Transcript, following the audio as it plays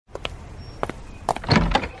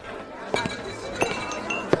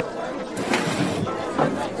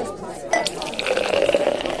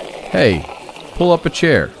Hey, pull up a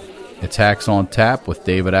chair. It's Hacks on Tap with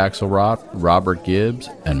David Axelrod, Robert Gibbs,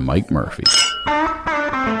 and Mike Murphy.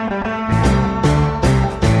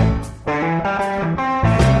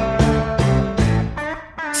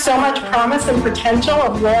 So much promise and potential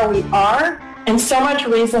of where we are, and so much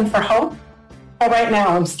reason for hope. But right now,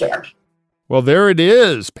 I'm scared. Well, there it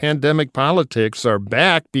is. Pandemic politics are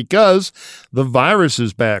back because the virus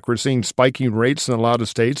is back. We're seeing spiking rates in a lot of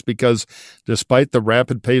states because despite the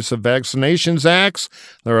rapid pace of vaccinations acts,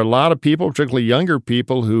 there are a lot of people, particularly younger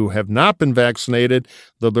people, who have not been vaccinated,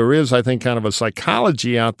 though there is, I think, kind of a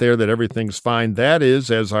psychology out there that everything's fine. That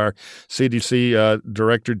is, as our CDC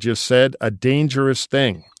director just said, a dangerous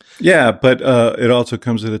thing. Yeah, but it also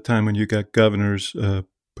comes at a time when you got governors,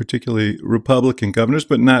 particularly Republican governors,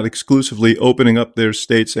 but not exclusively, opening up their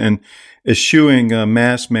states and eschewing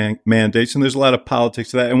mask mandates. And there's a lot of politics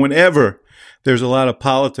to that. And whenever there's a lot of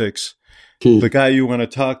politics, the guy you want to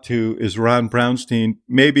talk to is Ron Brownstein,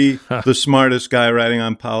 maybe the smartest guy writing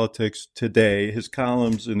on politics today. His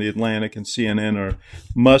columns in The Atlantic and CNN are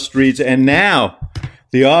must-reads. And now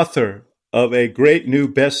the author of a great new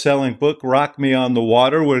best-selling book, Rock Me on the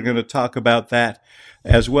Water. We're going to talk about that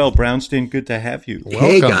as well. Brownstein, good to have you. Welcome.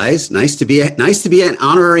 Hey guys, nice to be an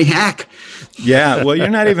honorary hack. Yeah, well, you're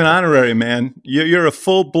not even honorary, man. You're a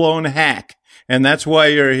full-blown hack, and that's why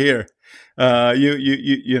you're here.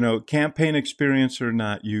 You know, campaign experience or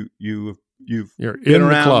not, you've been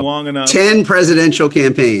around long enough. 10 presidential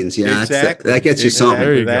campaigns. Yeah, exactly. That gets you something.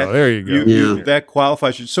 There you go. That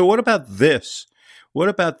qualifies you. So what about this? What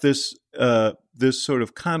about this? This sort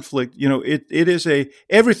of conflict? You know, it is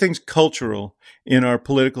everything's cultural in our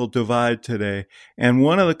political divide today, and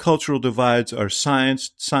one of the cultural divides are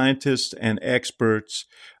scientists and experts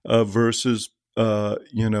versus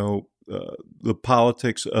the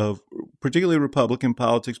politics of particularly Republican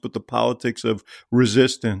politics, but the politics of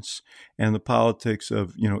resistance and the politics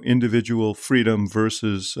of individual freedom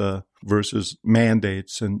versus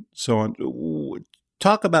mandates and so on.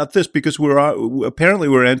 Talk about this, because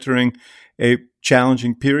we're entering a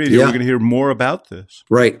challenging period. Yeah. We're going to hear more about this.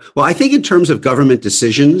 Right. Well, I think in terms of government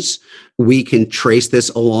decisions, we can trace this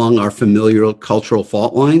along our familiar cultural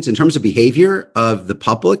fault lines. In terms of behavior of the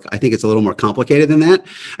public, I think it's a little more complicated than that.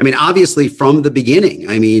 I mean, obviously, from the beginning,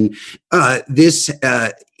 this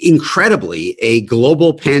incredibly, a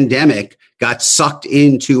global pandemic got sucked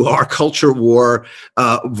into our culture war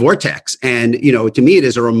vortex. And, to me, it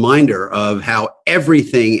is a reminder of how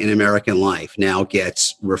everything in American life now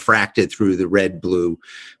gets refracted through the red-blue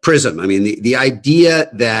prism. I mean, the idea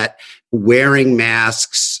that wearing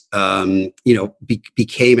masks,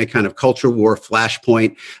 became a kind of culture war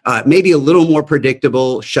flashpoint, maybe a little more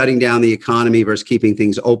predictable. Shutting down the economy versus keeping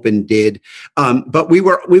things open did, but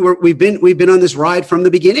we've been on this ride from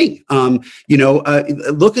the beginning.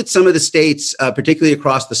 Look at some of the states, particularly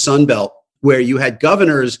across the Sun Belt, where you had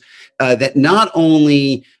governors that not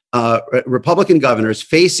only Republican governors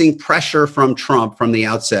facing pressure from Trump from the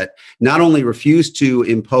outset, not only refused to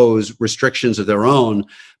impose restrictions of their own,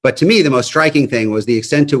 but to me, the most striking thing was the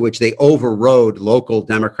extent to which they overrode local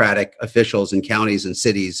Democratic officials in counties and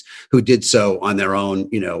cities who did so on their own,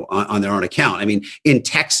 on their own account. I mean, in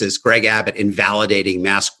Texas, Greg Abbott invalidating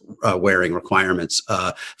mask wearing requirements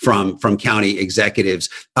from county executives,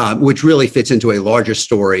 which really fits into a larger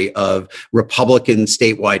story of Republican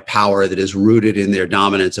statewide power that is rooted in their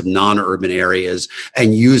dominance of non-urban areas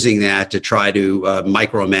and using that to try to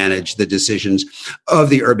micromanage the decisions of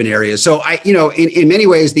the urban areas. So in many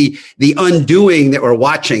ways, the undoing that we're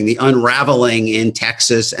watching, the unraveling in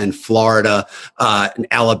Texas and Florida and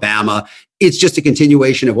Alabama, it's just a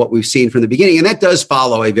continuation of what we've seen from the beginning. And that does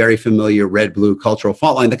follow a very familiar red-blue cultural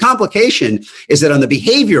fault line. The complication is that on the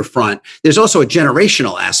behavior front, there's also a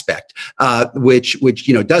generational aspect, which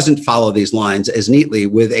doesn't follow these lines as neatly,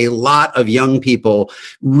 with a lot of young people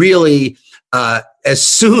really as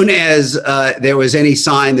soon as there was any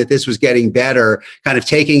sign that this was getting better, kind of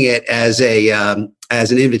taking it as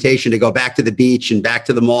an invitation to go back to the beach and back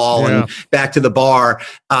to the mall and back to the bar.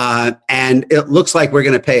 And it looks like we're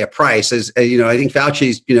going to pay a price. As I think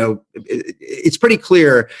Fauci's, it's pretty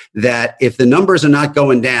clear that if the numbers are not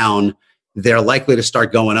going down, they're likely to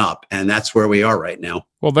start going up. And that's where we are right now.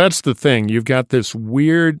 Well, that's the thing. You've got this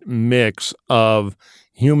weird mix of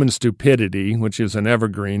human stupidity, which is an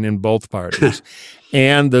evergreen in both parties,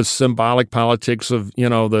 and the symbolic politics of,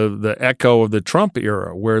 the echo of the Trump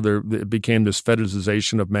era, where it became this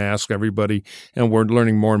fetishization of masks. Everybody, and we're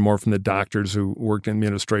learning more and more from the doctors who worked in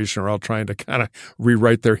administration, are all trying to kind of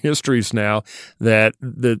rewrite their histories now, that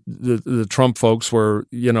the Trump folks were,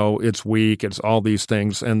 it's weak, it's all these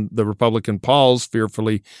things, and the Republican polls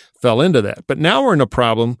fearfully fell into that. But now we're in a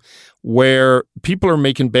problem where people are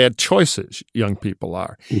making bad choices, young people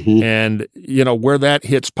are. Mm-hmm. And, where that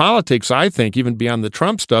hits politics, I think, even beyond the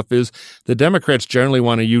Trump stuff, is the Democrats generally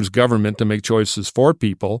want to use government to make choices for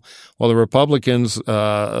people, while the Republicans,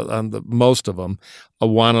 most of them,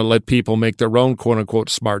 want to let people make their own quote-unquote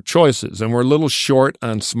smart choices. And we're a little short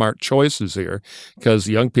on smart choices here, because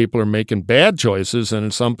young people are making bad choices, and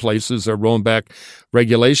in some places they're rolling back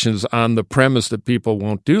regulations on the premise that people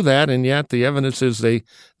won't do that, and yet the evidence is they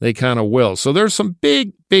kind of will. So there's some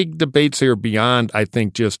big debates here beyond, I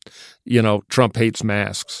think, just, Trump hates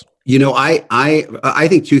masks. I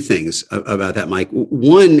think two things about that, Mike.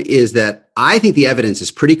 One is that I think the evidence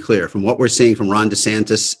is pretty clear from what we're seeing from Ron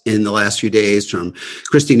DeSantis in the last few days, from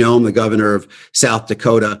Kristi Noem, the governor of South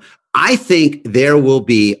Dakota. I think there will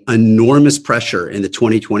be enormous pressure in the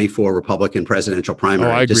 2024 Republican presidential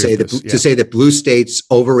primary to say that blue states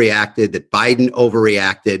overreacted, that Biden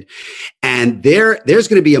overreacted. And there's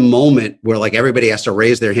going to be a moment where everybody has to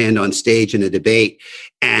raise their hand on stage in a debate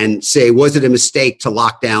and say, was it a mistake to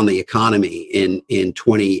lock down the economy in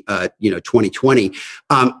 2020?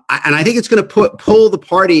 And I think it's going to pull the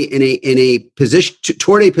party in a position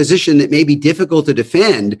toward a position that may be difficult to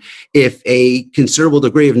defend if a considerable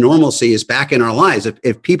degree of normalcy is back in our lives.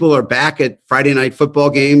 If people are back at Friday night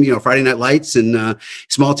football game, Friday night lights in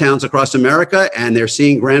small towns across America, and they're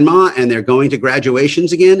seeing grandma and they're going to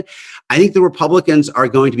graduations again, I think the Republicans are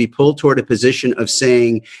going to be pulled toward a position of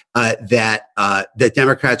saying that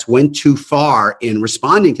Democrats went too far in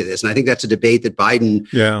responding to this, and I think that's a debate that Biden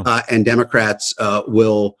and Democrats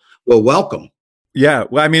will welcome. Yeah,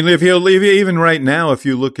 well, I mean, if even right now, if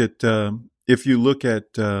you look at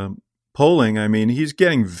polling, I mean, he's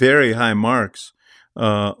getting very high marks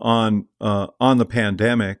on the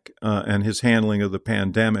pandemic and his handling of the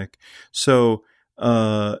pandemic. So.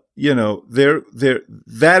 This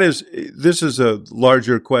is a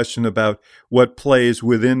larger question about what plays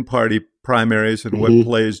within party primaries and what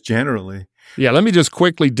plays generally. Yeah, let me just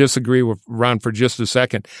quickly disagree with Ron for just a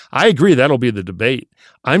second. I agree that'll be the debate.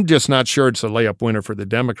 I'm just not sure it's a layup winner for the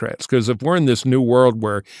Democrats, because if we're in this new world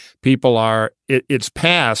where people are, it's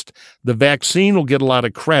past, the vaccine will get a lot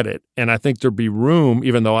of credit, and I think there'll be room,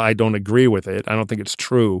 even though I don't agree with it, I don't think it's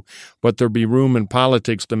true, but there'll be room in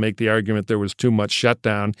politics to make the argument there was too much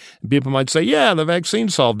shutdown. And people might say, yeah, the vaccine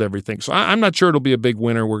solved everything. So I'm not sure it'll be a big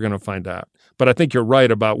winner. We're going to find out. But I think you're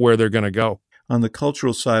right about where they're going to go. On the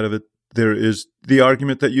cultural side of it, there is the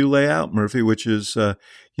argument that you lay out, Murphy, which is, the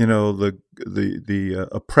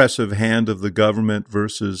oppressive hand of the government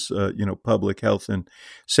versus, public health and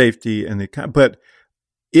safety and but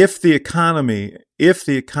if the economy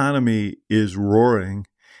is roaring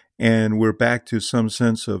and we're back to some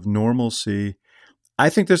sense of normalcy, I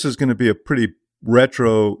think this is going to be a pretty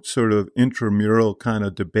retro sort of intramural kind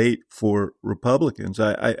of debate for Republicans.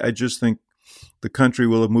 I just think the country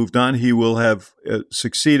will have moved on. He will have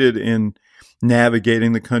succeeded in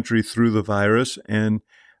navigating the country through the virus. And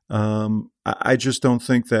I just don't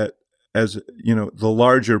think that, as the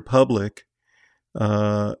larger public,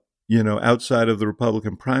 outside of the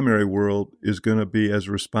Republican primary world, is going to be as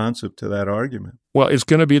responsive to that argument. Well, it's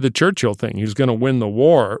going to be the Churchill thing. He's going to win the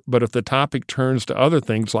war. But if the topic turns to other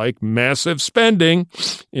things like massive spending,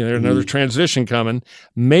 another transition coming,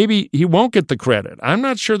 maybe he won't get the credit. I'm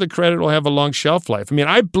not sure the credit will have a long shelf life. I mean,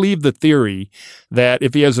 I believe the theory that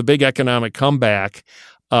if he has a big economic comeback,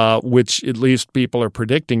 which at least people are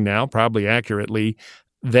predicting now, probably accurately,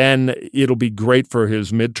 then it'll be great for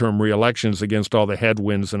his midterm reelections against all the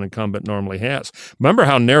headwinds an incumbent normally has. Remember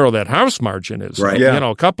how narrow that House margin is. Right. Yeah.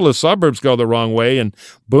 A couple of suburbs go the wrong way and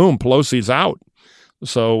boom, Pelosi's out.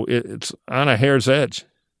 So it's on a hair's edge.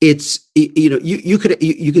 It's, you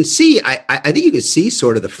can see, I think you can see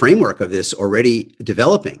sort of the framework of this already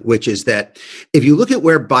developing, which is that if you look at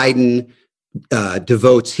where Biden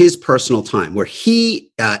devotes his personal time, where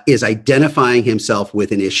he is identifying himself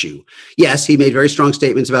with an issue. Yes, he made very strong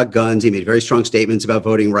statements about guns. He made very strong statements about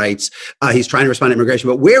voting rights. He's trying to respond to immigration.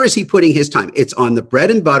 But where is he putting his time? It's on the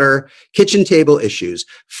bread and butter, kitchen table issues.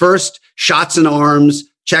 First, shots in arms,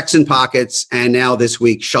 checks in pockets, and now this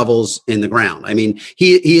week, shovels in the ground. I mean,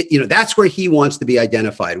 he that's where he wants to be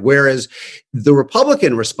identified. Whereas The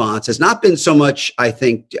Republican response has not been so much, I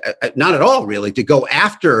think, not at all really, to go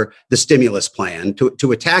after the stimulus plan,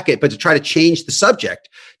 to attack it, but to try to change the subject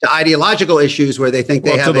to ideological issues where they think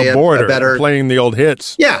they have a better, playing the old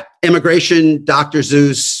hits. Yeah. Immigration, Dr.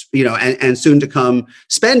 Seuss, and soon to come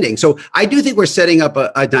spending. So I do think we're setting up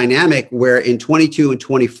a dynamic where in 22 and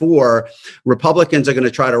 24, Republicans are going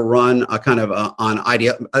to try to run a kind of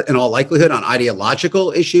in all likelihood on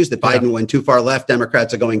ideological issues that Biden went too far left.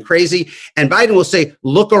 Democrats are going crazy. And Biden will say,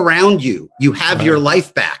 look around you. You have your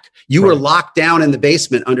life back. You were locked down in the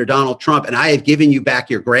basement under Donald Trump, and I have given you back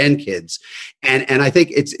your grandkids. And I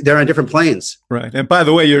think they're on different planes. Right. And by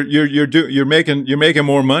the way, you're making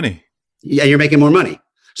more money. Yeah, you're making more money.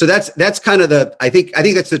 So that's kind of I think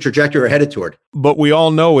that's the trajectory we're headed toward. But we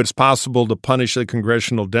all know it's possible to punish the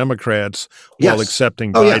congressional Democrats while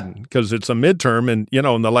accepting Biden, because it's a midterm, and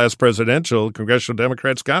in the last presidential, congressional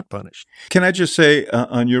Democrats got punished. Can I just say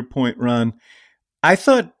on your point, Ron, I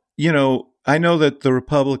thought, I know that the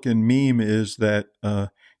Republican meme is that,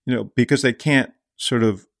 because they can't sort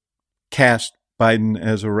of cast Biden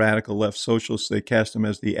as a radical left socialist, they cast him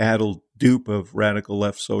as the addled dupe of radical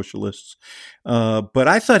left socialists. But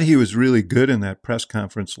I thought he was really good in that press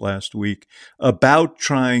conference last week about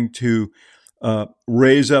trying to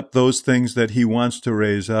raise up those things that he wants to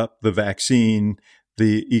raise up, the vaccine,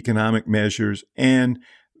 the economic measures, and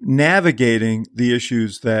navigating the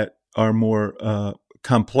issues that are more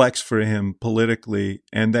complex for him politically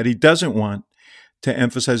and that he doesn't want to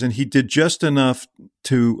emphasize. And he did just enough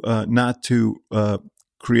to not to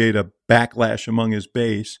create a backlash among his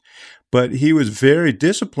base. But he was very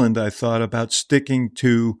disciplined, I thought, about sticking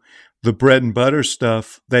to the bread and butter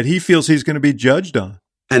stuff that he feels he's going to be judged on.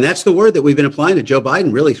 And that's the word that we've been applying to Joe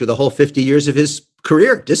Biden really through the whole 50 years of his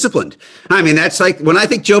career, disciplined. I mean, that's like when I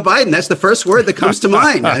think Joe Biden, that's the first word that comes to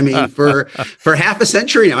mind. I mean, for half a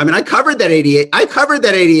century now. I mean, I covered that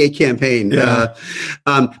 88 campaign. Yeah.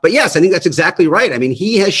 But yes, I think that's exactly right. I mean,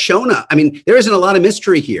 he has shown up. I mean, there isn't a lot of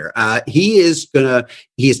mystery here. He is not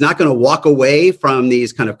going to walk away from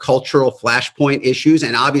these kind of cultural flashpoint issues.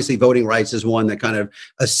 And obviously voting rights is one that kind of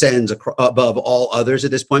ascends above all others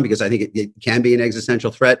at this point, because I think it can be an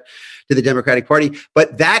existential threat to the Democratic Party.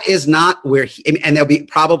 But that is not where and there'll be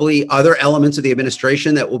probably other elements of the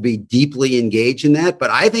administration that will be deeply engaged in that. But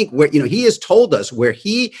I think where, he has told us what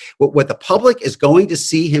the public is going to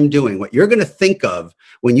see him doing, what you're going to think of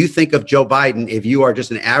when you think of Joe Biden, if you are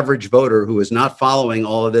just an average voter who is not following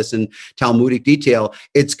all of this in Talmudic detail,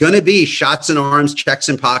 it's going to be shots in arms, checks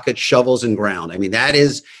in pockets, shovels in ground. I mean, that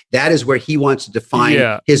is where he wants to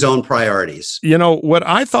define his own priorities. What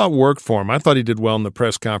I thought worked for him, I thought he did well in the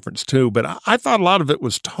press conference too, but I thought a lot of it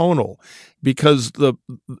was tonal, because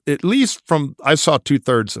at least I saw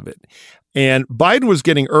 2/3 of it. And Biden was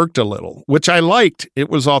getting irked a little, which I liked. It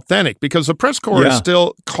was authentic, because the press corps is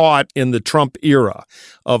still caught in the Trump era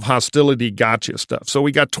of hostility gotcha stuff. So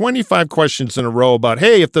we got 25 questions in a row about,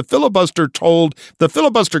 hey, if the filibuster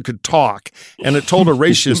could talk and it told a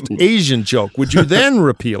racist Asian joke, would you then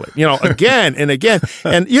repeal it? Again and again.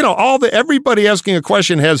 And, everybody asking a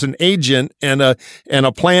question has an agent and a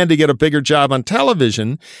plan to get a bigger job on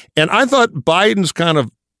television. And I thought Biden's kind of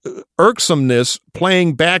irksomeness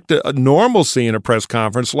playing back to a normalcy in a press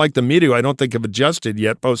conference, like the media I don't think have adjusted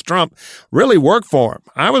yet post-Trump, really worked for him.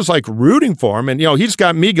 I was like rooting for him, and he's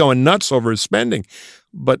got me going nuts over his spending,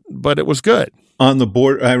 but it was good. On the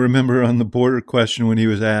border, I remember on the border question when he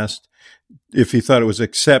was asked if he thought it was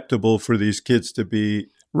acceptable for these kids to be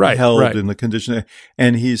held in the condition,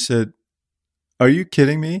 and he said, "Are you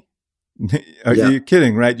kidding me? Are you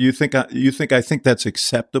kidding? Right? You think I think that's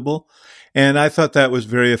acceptable?" And I thought that was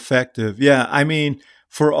very effective. Yeah, I mean,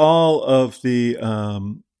 for all of the,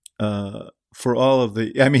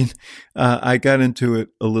 I got into it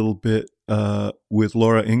a little bit with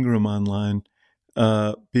Laura Ingraham online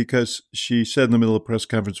because she said in the middle of the press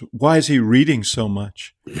conference, "Why is he reading so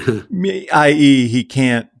much?" i.e., he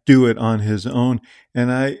can't do it on his own.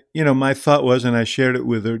 And my thought was, and I shared it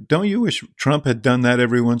with her, don't you wish Trump had done that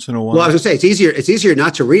every once in a while? Well, I was going to say, it's easier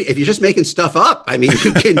not to read. If you're just making stuff up, I mean,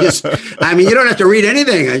 you can just, you don't have to read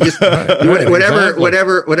anything. I just,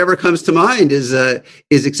 whatever comes to mind is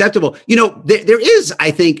acceptable. There is, I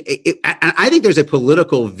think, I think there's a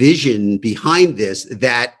political vision behind this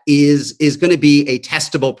that is going to be a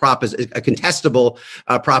contestable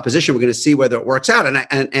proposition. We're going to see whether it works out.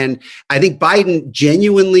 And I think Biden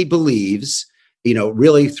genuinely believes,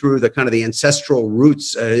 really through the kind of the ancestral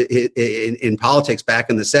roots in politics back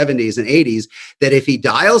in the 70s and 80s, that if he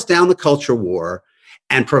dials down the culture war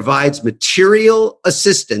and provides material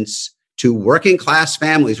assistance to working class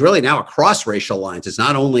families, really now across racial lines.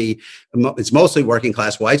 It's mostly working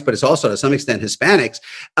class whites, but it's also to some extent Hispanics,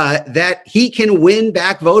 that he can win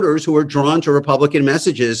back voters who are drawn to Republican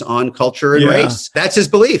messages on culture and race. That's his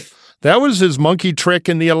belief. That was his monkey trick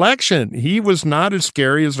in the election. He was not as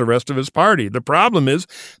scary as the rest of his party. The problem is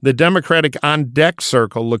the Democratic on-deck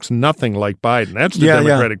circle looks nothing like Biden. That's the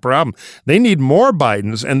Democratic problem. They need more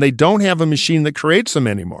Bidens, and they don't have a machine that creates them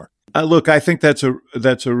anymore. Look, I think that's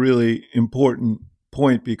a really important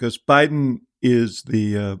point, because Biden is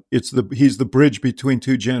he's the bridge between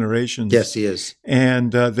two generations. Yes, he is.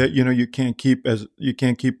 And that you can't keep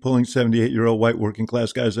pulling 78-year-old white working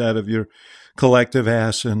class guys out of your collective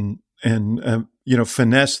ass and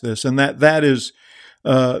finesse this, and that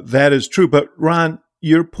is true. But Ron,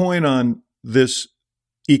 your point on this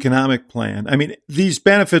economic plan, I mean, these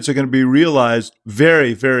benefits are going to be realized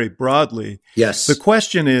very, very broadly. Yes. The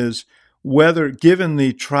question is whether, given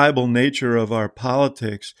the tribal nature of our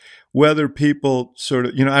politics, whether people sort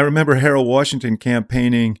of, I remember Harold Washington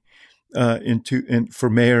campaigning for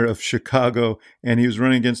mayor of Chicago, and he was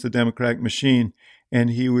running against the Democratic machine.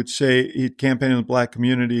 And he would say he'd campaign in the black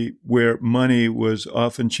community where money was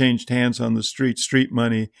often changed hands on the street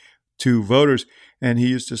money to voters. And he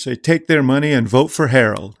used to say, take their money and vote for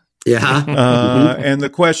Harold. Yeah. And the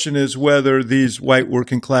question is whether these white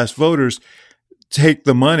working class voters take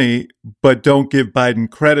the money but don't give Biden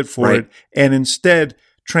credit for it, and instead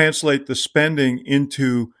translate the spending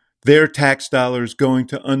into their tax dollars going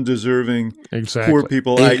to undeserving poor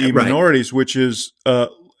people, i.e. minorities, which is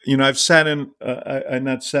I've sat in,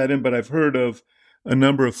 not sat in, but I've heard of a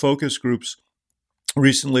number of focus groups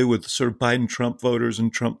recently with sort of Biden-Trump voters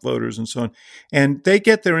and so on. And they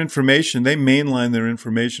get their information, they mainline their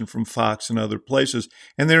information from Fox and other places.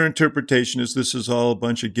 And their interpretation is this is all a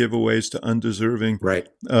bunch of giveaways to undeserving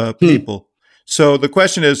people. So the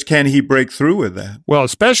question is, can he break through with that? Well,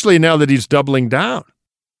 especially now that he's doubling down.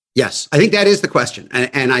 Yes, I think that is the question.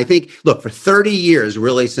 And I think, look, for 30 years,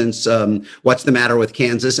 really, since What's the Matter with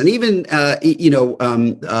Kansas, and even,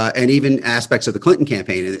 and even aspects of the Clinton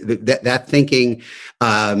campaign, that thinking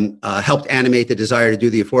helped animate the desire to do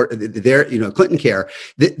their Clinton care.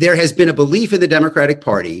 There has been a belief in the Democratic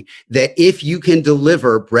Party that if you can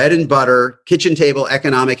deliver bread and butter, kitchen table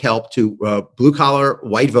economic help to blue collar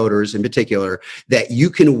white voters in particular, that you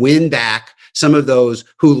can win back some of those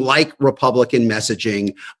who like Republican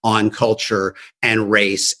messaging on culture and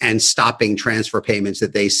race and stopping transfer payments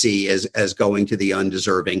that they see as going to the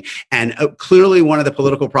undeserving. And clearly one of the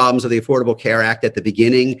political problems of the Affordable Care Act at the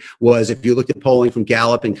beginning was, if you looked at polling from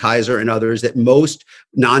Gallup and Kaiser and others, that most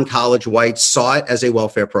non-college whites saw it as a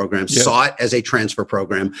welfare program, saw it as a transfer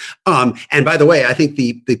program. And by the way, I think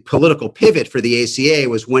the political pivot for the ACA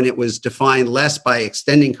was when it was defined less by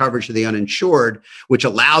extending coverage to the uninsured, which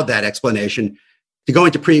allowed that explanation, to go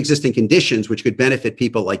into pre-existing conditions, which could benefit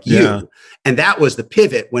people like you. And that was the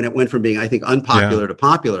pivot when it went from being, I think, unpopular to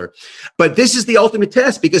popular. But this is the ultimate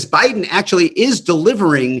test, because Biden actually is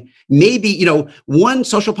delivering maybe, one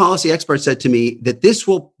social policy expert said to me that this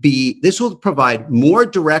will provide more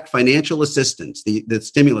direct financial assistance, the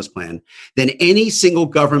stimulus plan, than any single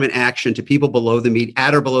government action to people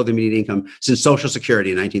at or below the median income since Social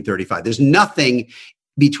Security in 1935. There's nothing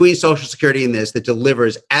between Social Security and this that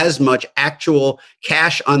delivers as much actual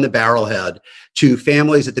cash on the barrelhead to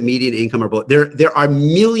families at the median income or below. There are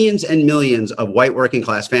millions and millions of white working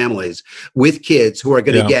class families with kids who are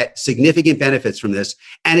going to get significant benefits from this.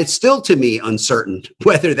 And it's still, to me, uncertain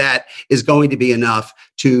whether that is going to be enough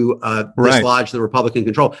to dislodge the Republican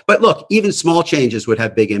control. But look, even small changes would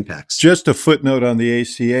have big impacts. Just a footnote on the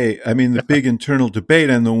ACA. I mean, the big internal debate,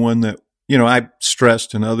 and the one that, I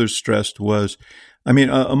stressed and others stressed, was,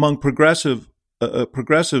 among progressives,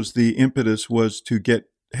 the impetus was to get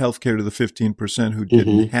healthcare to the 15% who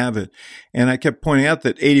didn't have it. And I kept pointing out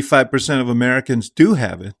that 85% of Americans do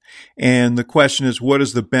have it. And the question is, what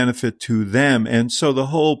is the benefit to them? And so the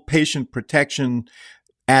whole patient protection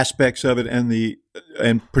aspects of it,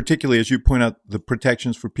 and particularly, as you point out, the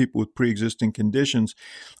protections for people with pre-existing conditions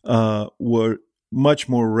were much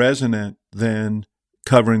more resonant than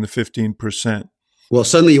covering the 15%. Well,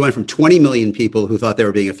 suddenly you went from 20 million people who thought they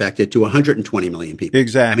were being affected to 120 million people.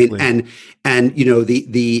 Exactly. And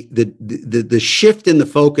the shift in the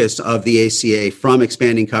focus of the ACA from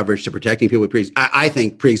expanding coverage to protecting people with I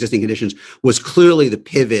think pre-existing conditions was clearly the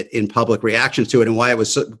pivot in public reactions to it, and why it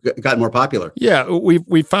was got more popular. Yeah,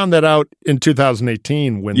 we found that out in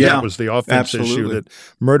 2018 when that was the offense issue that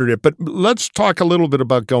murdered it. But let's talk a little bit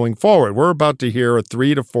about going forward. We're about to hear a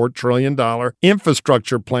 $3 to $4 trillion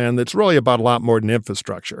infrastructure plan that's really about a lot more than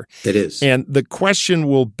infrastructure. It is. And the question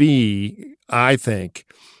will be, I think,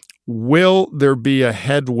 will there be a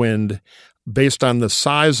headwind based on the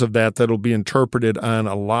size of that'll be interpreted on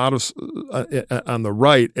a lot of on the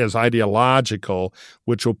right as ideological,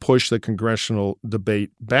 which will push the congressional debate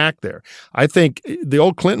back there. I think the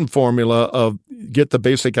old Clinton formula of get the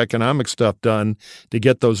basic economic stuff done to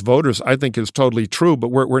get those voters, I think is totally true. But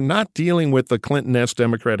we're not dealing with the Clinton-esque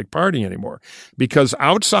Democratic Party anymore, because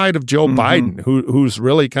outside of Joe Biden, who's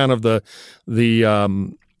really kind of the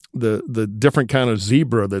different kind of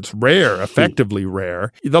zebra that's rare, effectively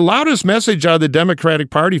rare. The loudest message out of the Democratic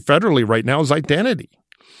Party federally right now is identity.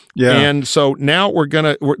 Yeah. And so now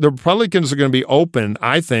the Republicans are going to be open,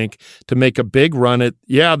 I think, to make a big run at,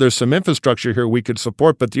 there's some infrastructure here we could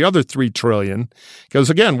support, but the other $3 trillion, because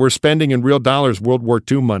again, we're spending in real dollars World War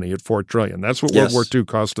II money at $4 trillion. That's what World War II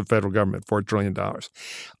cost the federal government, $4 trillion. There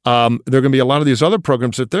are going to be a lot of these other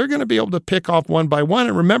programs that they're going to be able to pick off one by one.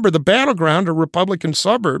 And remember, the battleground are Republican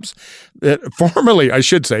suburbs that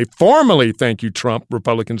formally, thank you, Trump,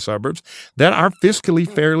 Republican suburbs that are fiscally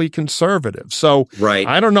fairly conservative. So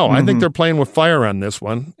I don't know. I think they're playing with fire on this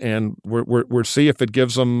one, and we'll see if it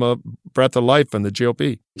gives them a breath of life in the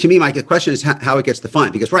GOP. To me, Mike, the question is how it gets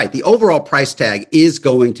defined, because the overall price tag is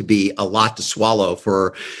going to be a lot to swallow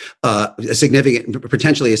for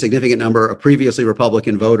potentially a significant number of previously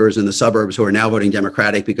Republican voters in the suburbs who are now voting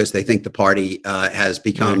Democratic because they think the party has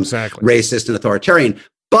become racist and authoritarian.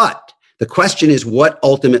 But the question is what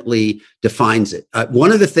ultimately defines it.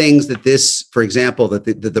 One of the things that this, for example, that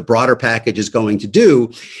the broader package is going to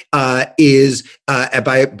do is by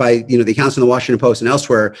the accounts in the Washington Post and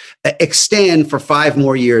elsewhere, extend for 5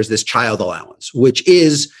 more years this child allowance, which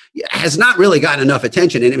has not really gotten enough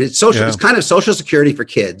attention. And it's social. It's kind of Social Security for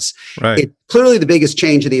kids. Right. It's clearly the biggest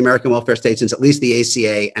change in the American welfare state since at least the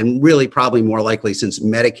ACA, and really probably more likely since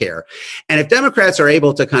Medicare. And if Democrats are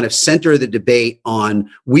able to kind of center the debate on,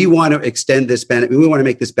 we want to extend this benefit, we want to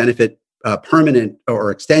make this benefit permanent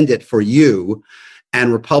or extend it for you,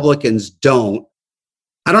 and Republicans don't,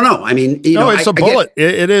 I don't know. I mean, it's a bullet.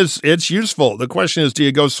 It's useful. The question is, do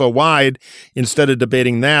you go so wide instead of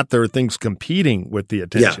debating that? There are things competing with the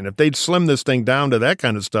attention. If they'd slim this thing down to that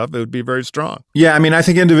kind of stuff, it would be very strong. Yeah, I mean, I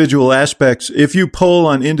think individual aspects, if you poll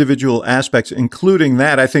on individual aspects, including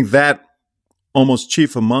that, I think that almost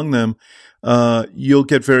chief among them, you'll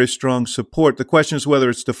get very strong support. The question is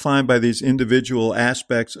whether it's defined by these individual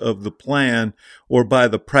aspects of the plan or by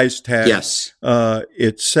the price tag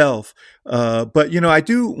itself. But, I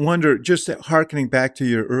do wonder, just hearkening back to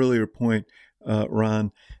your earlier point,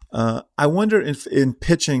 Ron, I wonder if in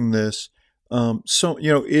pitching this,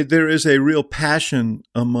 there is a real passion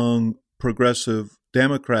among progressive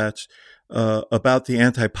Democrats about the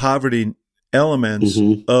anti-poverty elements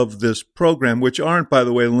of this program, which aren't, by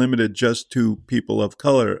the way, limited just to people of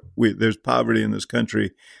color. There's poverty in this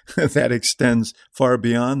country that extends far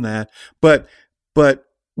beyond that. But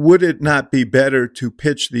would it not be better to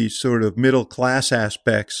pitch these sort of middle class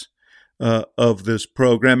aspects of this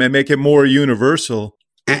program and make it more universal?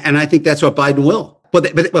 And I think that's what Biden will.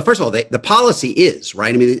 But first of all, the policy is,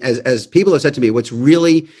 right? I mean, as people have said to me, what's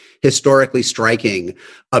really historically striking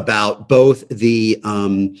about both the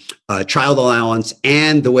child allowance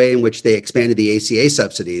and the way in which they expanded the ACA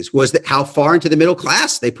subsidies was that how far into the middle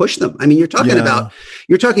class they pushed them. I mean, you're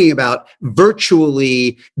talking about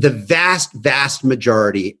virtually the vast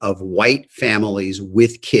majority of white families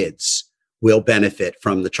with kids will benefit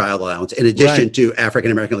from the child allowance, in addition to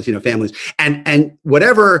African-American, Latino families. And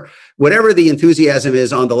whatever the enthusiasm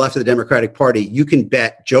is on the left of the Democratic Party, you can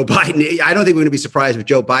bet Joe Biden, I don't think we're going to be surprised if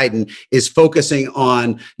Joe Biden is focusing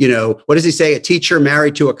on, what does he say? A teacher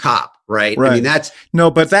married to a cop, right? I mean,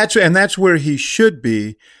 that's where he should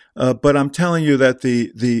be. But I'm telling you that the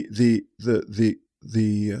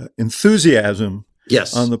enthusiasm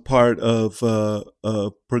on the part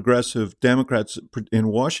of progressive Democrats in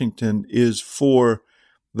Washington is for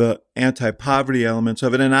the anti-poverty elements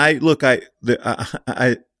of it. And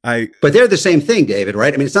but they're the same thing, David,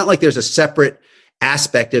 right? I mean, it's not like there's a separate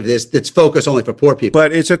aspect of this that's focused only for poor people.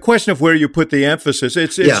 But it's a question of where you put the emphasis.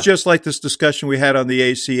 It's just like this discussion we had on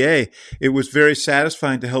the ACA. It was very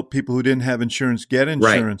satisfying to help people who didn't have insurance get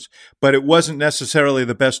insurance, but it wasn't necessarily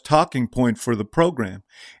the best talking point for the program.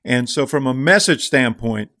 And so from a message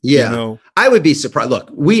standpoint, I would be surprised.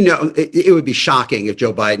 Look, we know it would be shocking if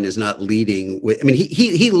Joe Biden is not leading with, I mean,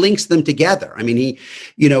 he links them together. I mean, he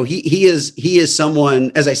is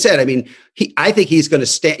someone, as I said, I mean, I think he's going to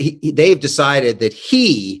stand. They've decided that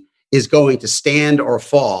he is going to stand or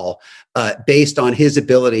fall based on his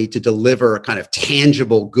ability to deliver kind of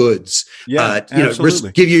tangible goods.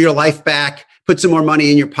 Absolutely. Give you your life back, put some more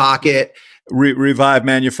money in your pocket. revive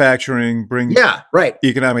manufacturing, bring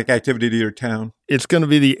economic activity to your town. It's going to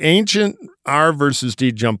be the ancient R versus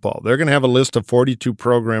D jump ball. They're going to have a list of 42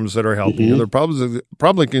 programs that are helping you. The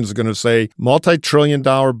Republicans are going to say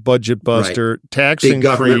multi-trillion-dollar budget buster, tax big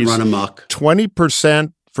increase, government run amok,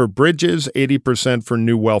 20% for bridges, 80% for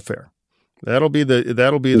new welfare. That'll be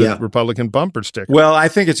the Republican bumper sticker. Well, I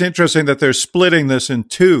think it's interesting that they're splitting this in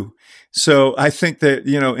two. So I think that,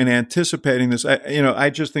 in anticipating this, I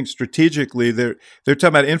just think strategically they're talking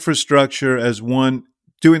about infrastructure as one,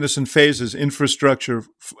 doing this in phases, infrastructure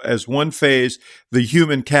as one phase, the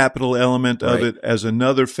human capital element of it as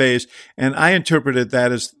another phase. And I interpreted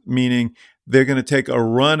that as meaning they're going to take a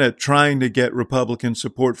run at trying to get Republican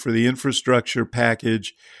support for the infrastructure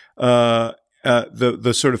package,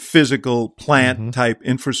 the sort of physical plant type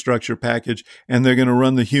infrastructure package, and they're going to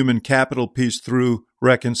run the human capital piece through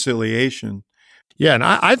reconciliation. Yeah, and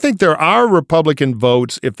I think there are Republican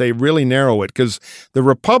votes if they really narrow it, because the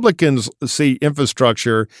Republicans see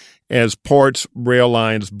infrastructure as ports, rail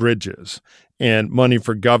lines, bridges, and money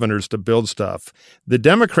for governors to build stuff. The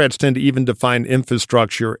Democrats tend to even define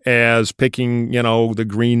infrastructure as picking, the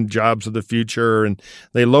green jobs of the future, and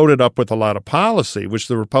they load it up with a lot of policy, which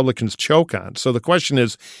the Republicans choke on. So the question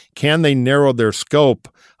is, can they narrow their scope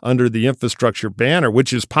under the infrastructure banner,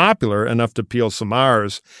 which is popular enough to appeal some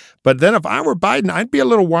R's? But then if I were Biden, I'd be a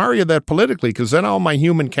little wary of that politically, because then all my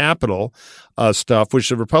human capital stuff, which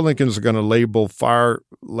the Republicans are going to label far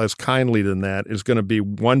less kindly than that, is going to be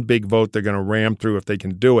one big vote they're going to ram through if they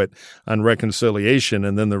can do it on reconciliation.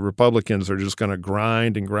 And then the Republicans are just going to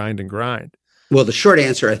grind and grind and grind. Well, the short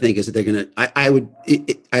answer, I think, is that they're going to.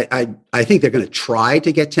 I think they're going to try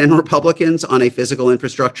to get 10 Republicans on a physical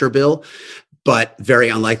infrastructure bill, but very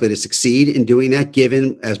unlikely to succeed in doing that,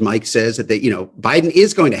 given, as Mike says, that Biden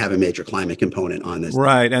is going to have a major climate component on this.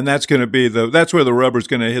 Right, and that's going to be that's where the rubber's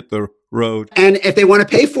going to hit the road. And if they want to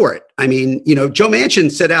pay for it, I mean, Joe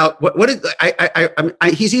Manchin set out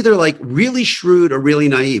he's either like really shrewd or really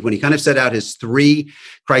naive when he kind of set out his three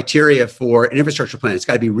criteria for an infrastructure plan. It's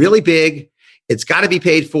got to be really big, it's got to be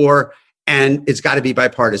paid for, and it's got to be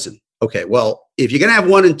bipartisan. Okay, well, if you're going to have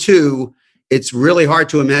 1 and 2, it's really hard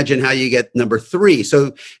to imagine how you get number 3.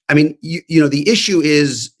 So, I mean, the issue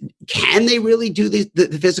is, can they really do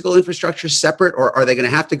the physical infrastructure separate, or are they going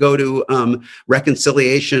to have to go to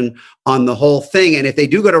reconciliation on the whole thing? And if they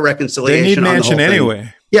do go to reconciliation, they need Manchin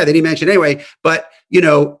anyway. Yeah, they need Manchin anyway. But,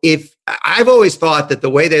 if I've always thought that the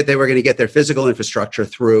way that they were going to get their physical infrastructure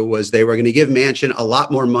through was they were going to give Manchin a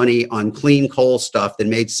lot more money on clean coal stuff that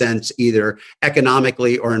made sense either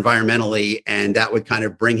economically or environmentally, and that would kind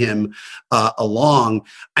of bring him along.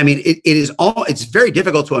 I mean, it's very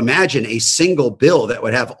difficult to imagine a single bill that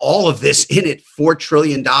would have all of this in it: $4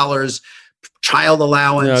 trillion, child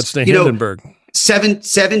allowance. Yeah, it's the Hindenburg.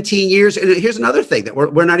 17 years. And here's another thing that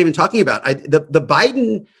we're not even talking about. The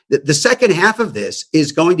Biden, the second half of this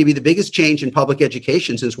is going to be the biggest change in public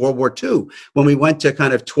education since World War II, when we went to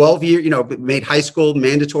kind of 12 year, made high school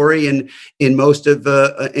mandatory in most of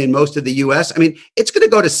the US. I mean, it's going to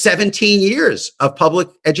go to 17 years of public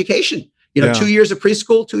education. 2 years of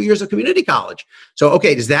preschool, 2 years of community college. So,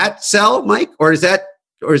 okay, does that sell, Mike, or is that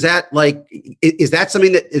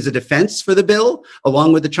something that is a defense for the bill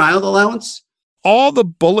along with the child allowance? All the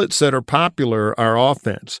bullets that are popular are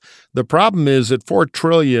offense. The problem is at $4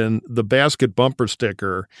 trillion, the basket bumper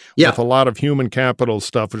sticker with a lot of human capital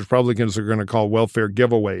stuff, which Republicans are going to call welfare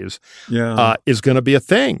giveaways, is going to be a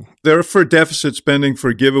thing. They're for deficit spending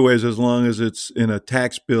for giveaways as long as it's in a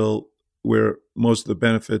tax bill where most of the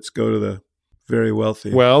benefits go to the very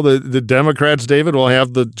wealthy. Well, the Democrats, David, will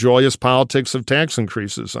have the joyous politics of tax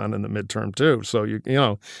increases on in the midterm too. So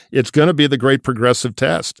it's going to be the great progressive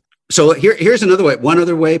test. So here's another way, one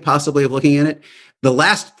other way possibly of looking at it. The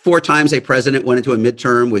last 4 times a president went into a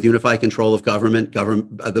midterm with unified control of government,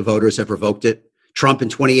 the voters have revoked it. Trump in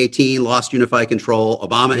 2018 lost unified control.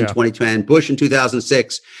 Obama in 2010, Bush in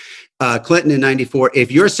 2006, Clinton in 94. If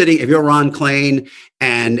you're Ron Klain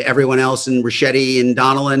and everyone else in Ricchetti and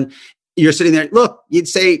Donnellan, you're sitting there, look, you'd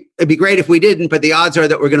say it'd be great if we didn't, but the odds are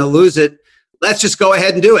that we're going to lose it. Let's just go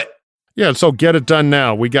ahead and do it. Yeah, so get it done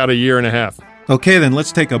now. We got a year and a half. Okay, then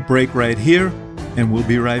let's take a break right here, and we'll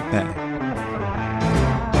be right back.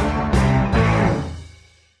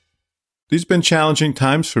 These have been challenging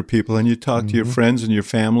times for people, and you talk to your friends and your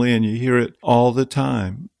family, and you hear it all the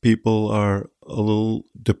time. People are a little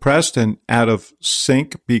depressed and out of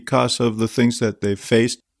sync because of the things that they've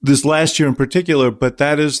faced this last year in particular, but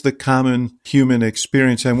that is the common human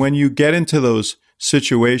experience. And when you get into those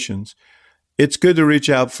situations, it's good to reach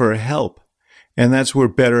out for help. And that's where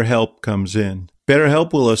BetterHelp comes in.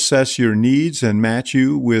 BetterHelp will assess your needs and match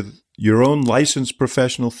you with your own licensed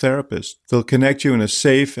professional therapist. They'll connect you in a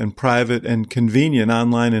safe and private and convenient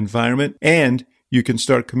online environment, and you can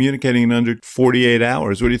start communicating in under 48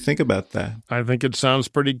 hours. What do you think about that? I think it sounds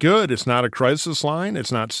pretty good. It's not a crisis line.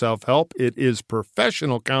 It's not self-help. It is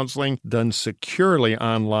professional counseling done securely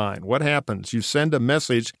online. What happens? You send a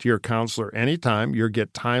message to your counselor anytime. You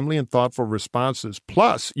get timely and thoughtful responses.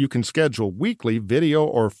 Plus, you can schedule weekly video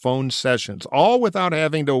or phone sessions, all without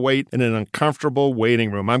having to wait in an uncomfortable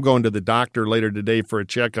waiting room. I'm going to the doctor later today for a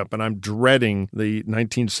checkup, and I'm dreading the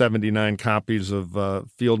 1979 copies of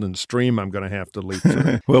Field and Stream I'm going to have to leap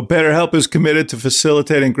through. Well, BetterHelp is committed to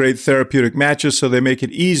facilitating great therapeutic matches, so they make it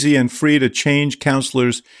easy and free to change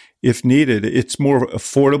counselors if needed. It's more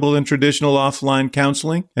affordable than traditional offline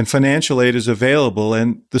counseling, and financial aid is available,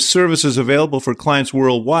 and the service is available for clients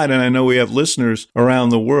worldwide, and I know we have listeners around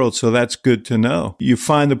the world, so that's good to know. You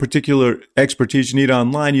find the particular expertise you need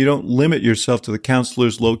online. You don't limit yourself to the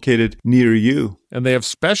counselors located near you. And they have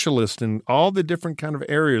specialists in all the different kind of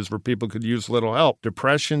areas where people could use little help.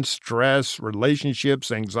 Depression, stress,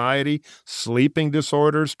 relationships, anxiety, sleeping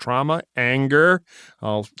disorders, trauma, anger.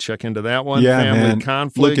 I'll check into that one. Yeah, family man.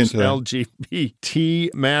 conflicts,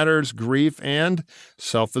 LGBT matters, grief, and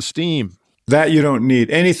self-esteem. That you don't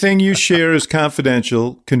need. Anything you share is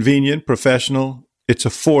confidential, convenient, professional. It's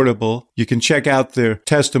affordable. You can check out their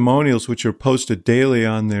testimonials, which are posted daily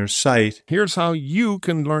on their site. Here's how you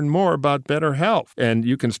can learn more about BetterHelp, and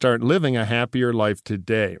you can start living a happier life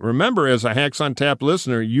today. Remember, as a Hacks on Tap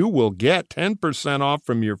listener, you will get 10% off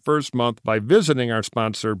from your first month by visiting our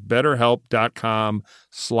sponsor,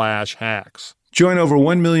 BetterHelp.com/hacks. Join over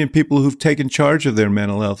 1 million people who've taken charge of their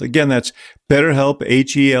mental health. Again, that's BetterHelp,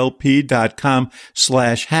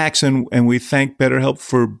 HELP.com/hacks. And we thank BetterHelp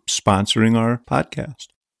for sponsoring our podcast.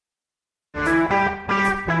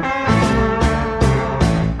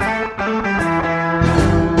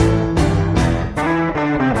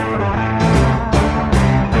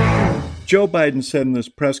 Joe Biden said in this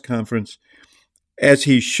press conference, as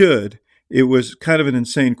he should, it was kind of an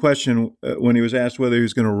insane question when he was asked whether he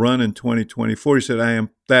was going to run in 2024. He said,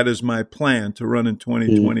 that is my plan, to run in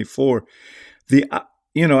 2024.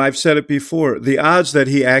 I've said it before, the odds that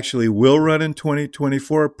he actually will run in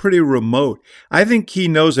 2024 are pretty remote. I think he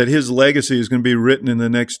knows that his legacy is going to be written in the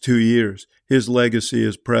next 2 years, his legacy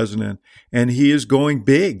as president, and he is going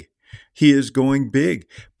big. He is going big.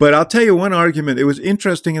 But I'll tell you one argument. It was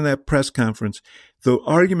interesting in that press conference. The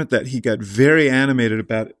argument that he got very animated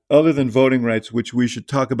about, other than voting rights, which we should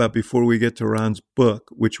talk about before we get to Ron's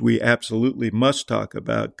book, which we absolutely must talk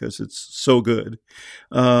about because it's so good,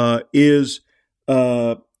 is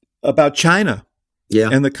about China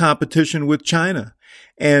and the competition with China.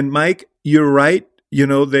 And Mike, you're right.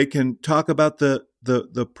 They can talk about the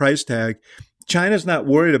price tag. China's not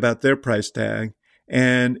worried about their price tag.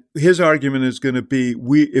 And his argument is going to be,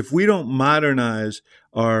 if we don't modernize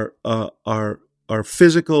our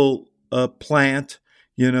physical plant,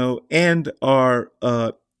 and our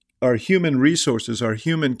human resources, our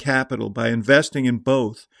human capital, by investing in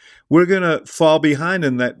both, we're going to fall behind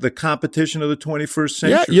in the competition of the 21st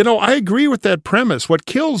century. Yeah, I agree with that premise. What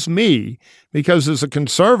kills me, because as a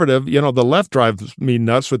conservative, the left drives me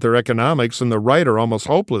nuts with their economics and the right are almost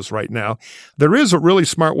hopeless right now. There is a really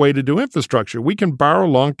smart way to do infrastructure. We can borrow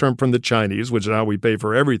long-term from the Chinese, which now we pay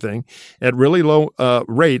for everything, at really low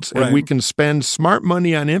rates, and we can spend smart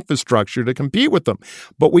money on infrastructure to compete with them.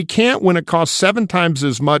 But we can't when it costs 7 times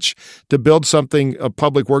as much to build something, a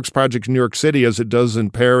public works project in New York City, as it does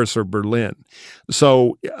in Paris or Berlin.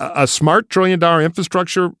 So a smart $1 trillion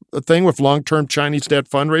infrastructure thing with long-term Chinese debt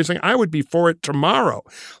fundraising, I would be for it tomorrow.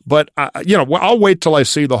 But, I'll wait till I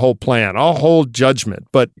see the whole plan. I'll hold judgment.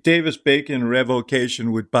 But Davis-Bacon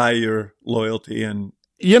revocation would buy your loyalty and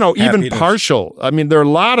even happiness. partial. I mean, there are a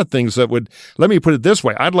lot of things that would, let me put it this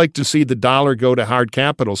way. I'd like to see the dollar go to hard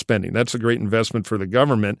capital spending. That's a great investment for the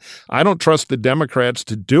government. I don't trust the Democrats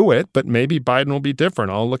to do it, but maybe Biden will be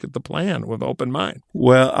different. I'll look at the plan with open mind.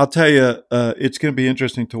 Well, I'll tell you, it's going to be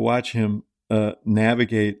interesting to watch him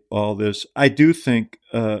navigate all this. I do think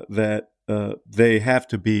that they have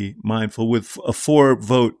to be mindful with a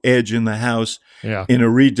 4-vote edge in the House in a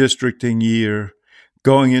redistricting year,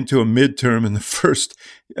 going into a midterm in the first,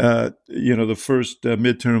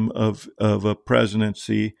 midterm of a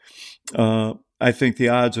presidency. I think the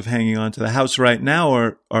odds of hanging on to the House right now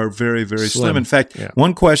are very, very slim. In fact,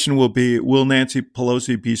 one question will be, will Nancy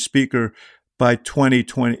Pelosi be Speaker by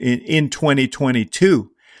 2020 in 2022?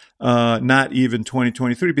 Not even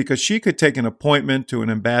 2023, because she could take an appointment to an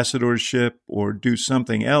ambassadorship or do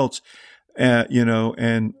something else,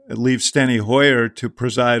 and leave Steny Hoyer to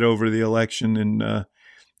preside over the election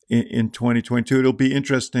in 2022. It'll be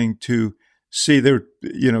interesting to see their,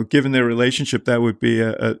 given their relationship, that would be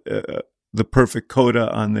the perfect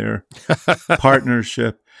coda on their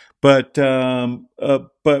partnership. But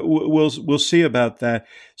we'll see about that.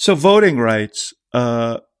 So voting rights,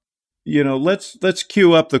 let's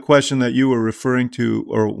cue up the question that you were referring to,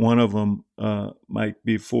 or one of them, Mike,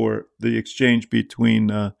 before the exchange between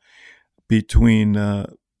the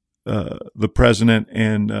president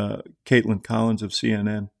and Caitlin Collins of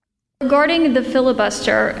CNN. Regarding the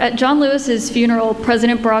filibuster, at John Lewis's funeral,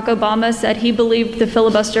 President Barack Obama said he believed the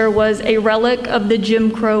filibuster was a relic of the Jim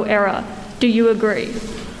Crow era. Do you agree?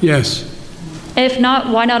 Yes. If not,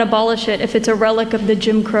 why not abolish it if it's a relic of the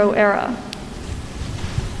Jim Crow era?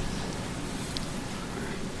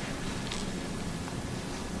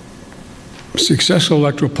 Successful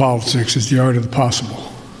electoral politics is the art of the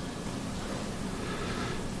possible.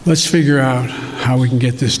 Let's figure out how we can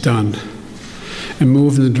get this done and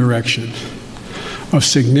move in the direction of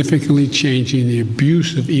significantly changing the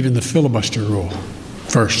abuse of even the filibuster rule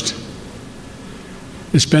first.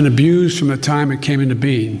 It's been abused from the time it came into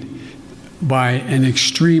being by an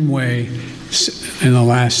extreme way in the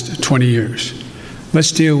last 20 years.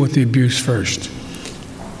 Let's deal with the abuse first.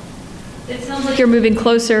 It sounds like you're moving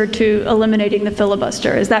closer to eliminating the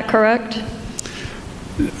filibuster. Is that correct?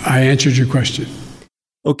 I answered your question.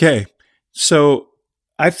 Okay. So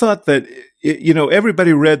I thought that,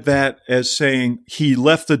 everybody read that as saying he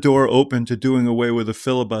left the door open to doing away with a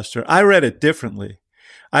filibuster. I read it differently.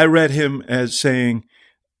 I read him as saying,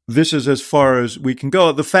 this is as far as we can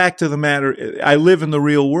go. The fact of the matter, I live in the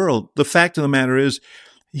real world. The fact of the matter is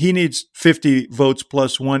he needs 50 votes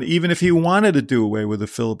plus one, even if he wanted to do away with a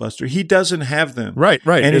filibuster. He doesn't have them. Right.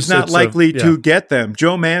 And he's not likely to get them.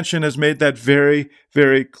 Joe Manchin has made that very,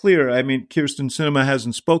 very clear. I mean, Kyrsten Sinema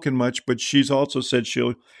hasn't spoken much, but she's also said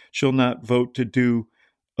she'll not vote to do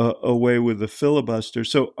away with the filibuster.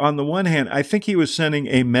 So on the one hand, I think he was sending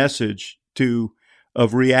a message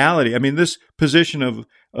of reality. I mean, this position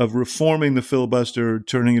of reforming the filibuster,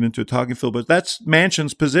 turning it into a talking filibuster, that's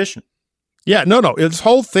Manchin's position. Yeah, no. His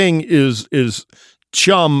whole thing is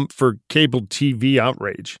chum for cable TV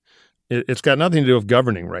outrage. It's got nothing to do with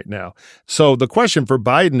governing right now. So the question for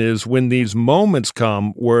Biden is, when these moments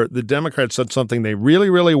come where the Democrats said something they really,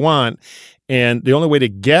 really want, and the only way to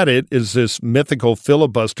get it is this mythical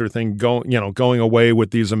filibuster thing going away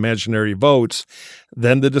with these imaginary votes,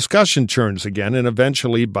 then the discussion churns again. And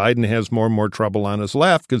eventually Biden has more and more trouble on his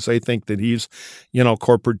left because they think that he's,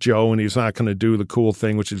 corporate Joe, and he's not going to do the cool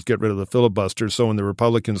thing, which is get rid of the filibuster. So when the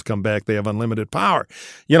Republicans come back, they have unlimited power.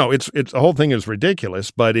 It's the whole thing is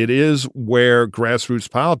ridiculous, but it is where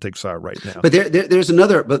grassroots politics are right now. But there's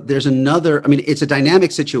another, I mean, it's a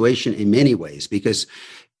dynamic situation in many ways, because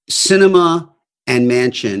Sinema and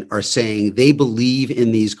Manchin are saying they believe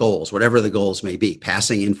in these goals, whatever the goals may be: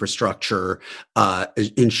 passing infrastructure,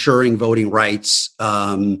 ensuring voting rights,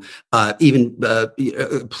 even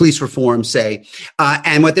police reform, say.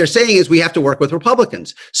 And what they're saying is we have to work with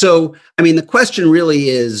Republicans. So, I mean, the question really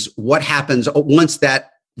is what happens once that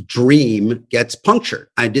dream gets punctured.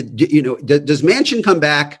 Does Manchin come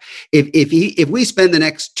back if we spend the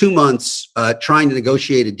next 2 months trying to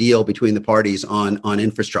negotiate a deal between the parties on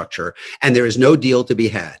infrastructure and there is no deal to be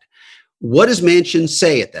had? What does Manchin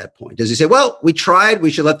say at that point? Does he say, well, we tried, we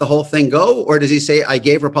should let the whole thing go? Or does he say, I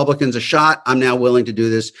gave Republicans a shot, I'm now willing to do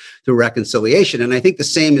this through reconciliation? And I think the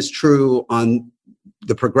same is true on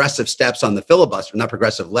the progressive steps on the filibuster, not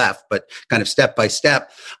progressive left, but kind of step by step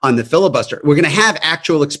on the filibuster. We're going to have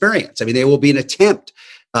actual experience. I mean, there will be an attempt,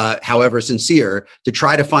 however sincere, to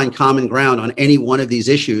try to find common ground on any one of these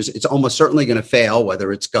issues. It's almost certainly going to fail,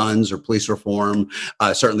 whether it's guns or police reform,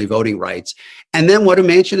 certainly voting rights. And then what do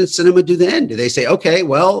Manchin and Sinema do then? Do they say, okay,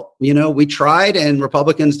 well, we tried and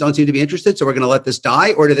Republicans don't seem to be interested, so we're going to let this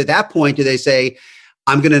die? Or at that point, do they say,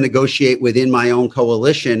 I'm going to negotiate within my own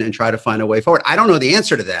coalition and try to find a way forward? I don't know the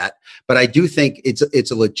answer to that, but I do think it's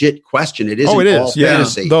a legit question. It isn't all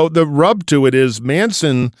fantasy. Though the rub to it is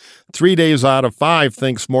Manchin, 3 days out of 5,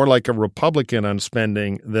 thinks more like a Republican on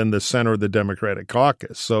spending than the center of the Democratic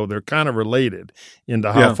caucus. So they're kind of related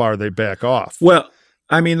into how far they back off. Well,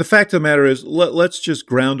 I mean, the fact of the matter is, let's just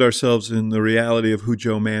ground ourselves in the reality of who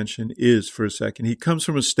Joe Manchin is for a second. He comes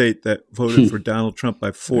from a state that voted for Donald Trump by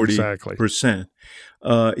 40%.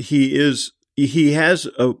 He has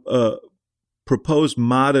a proposed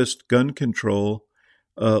modest gun control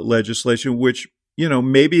legislation, which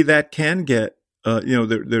maybe that can get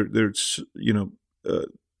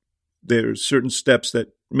there's certain steps that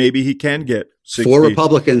maybe he can get 60. 4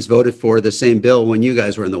 Republicans voted for the same bill when you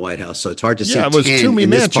guys were in the White House, so it's hard to see. Yeah, it was 10 Toomey in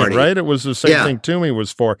this Mansion, party. right? It was the same thing Toomey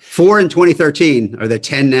was for. 4 in 2013. Are there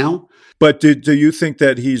 10 now? But do you think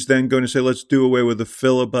that he's then going to say, let's do away with the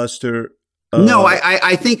filibuster? No,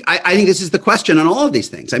 I think this is the question on all of these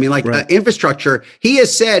things. I mean, like infrastructure, he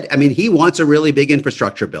has said, I mean, he wants a really big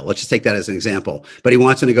infrastructure bill. Let's just take that as an example. But he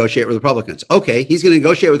wants to negotiate with Republicans. Okay, he's going to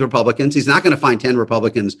negotiate with Republicans. He's not going to find 10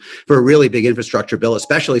 Republicans for a really big infrastructure bill,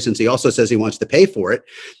 especially since he also says he wants to pay for it.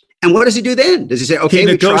 And what does he do then? Does he say, okay,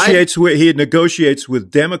 he negotiates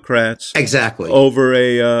with Democrats exactly over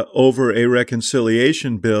a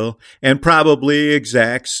reconciliation bill, and probably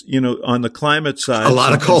exacts, on the climate side, a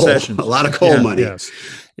lot of coal money.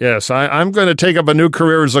 Yes. I'm going to take up a new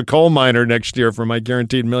career as a coal miner next year for my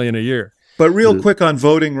guaranteed $1 million a year. But real quick on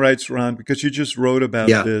voting rights, Ron, because you just wrote about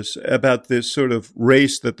this sort of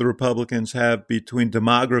race that the Republicans have between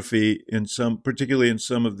demography particularly in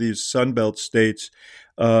some of these Sunbelt states,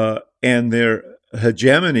 and their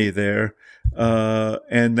hegemony there,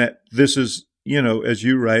 and that this is, as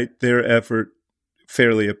you write, their effort,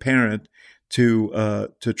 fairly apparent, to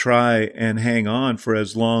try and hang on for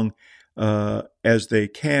as long as they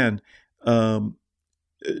can.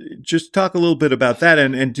 Just talk a little bit about that,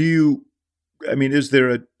 and do you? I mean,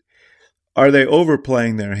 are they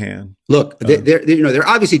overplaying their hand? Look, there are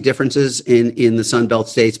obviously differences in the Sunbelt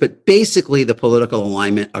states, but basically the political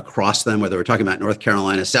alignment across them, whether we're talking about North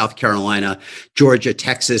Carolina, South Carolina, Georgia,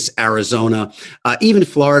 Texas, Arizona, even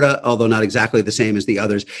Florida, although not exactly the same as the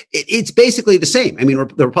others, it's basically the same. I mean,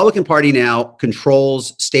 the Republican Party now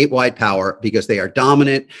controls statewide power because they are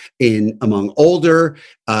dominant among older,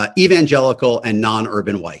 evangelical, and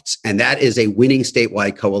non-urban whites. And that is a winning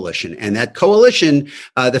statewide coalition. And that coalition,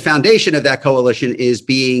 the foundation of that coalition is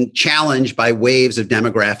being challenged by waves of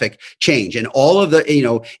demographic change. And all of the,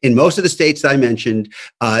 in most of the states that I mentioned,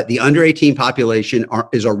 the under 18 population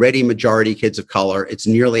is already majority kids of color. It's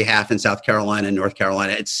nearly half in South Carolina and North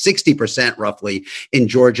Carolina. It's 60% roughly in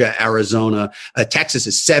Georgia, Arizona. Texas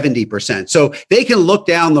is 70%. So they can look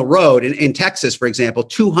down the road. In Texas, for example,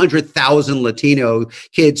 200,000 Latino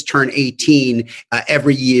kids turn 18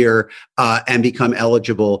 every year and become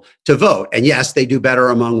eligible to vote. And yes, they do better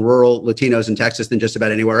among rural Latinos in Texas than just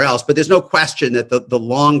about anywhere else. But there's no question that the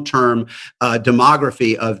long-term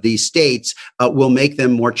demography of these states will make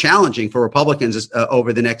them more challenging for Republicans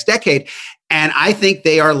over the next decade. And I think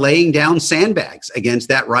they are laying down sandbags against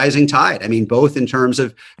that rising tide. I mean, both in terms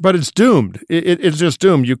of... But it's doomed. It's just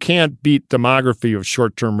doomed. You can't beat demography of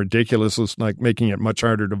short-term ridiculousness, like making it much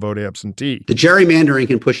harder to vote absentee. The gerrymandering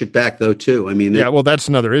can push it back, though, too. I mean... well, that's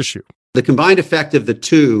another issue. The combined effect of the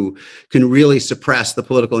two can really suppress the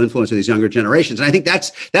political influence of these younger generations. And I think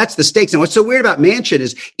that's the stakes. And what's so weird about Manchin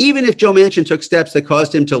is even if Joe Manchin took steps that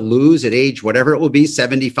caused him to lose at age, whatever it will be,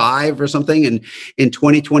 75 or something in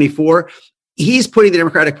 2024, he's putting the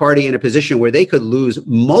Democratic Party in a position where they could lose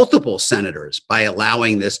multiple senators by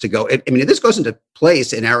allowing this to go. I mean, if this goes into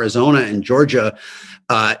place in Arizona and Georgia,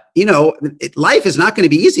 life is not going to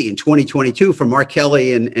be easy in 2022 for Mark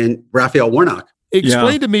Kelly and Raphael Warnock.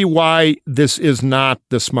 Explain to me why this is not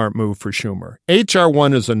the smart move for Schumer. H.R.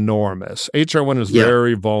 1 is enormous. H.R. 1 is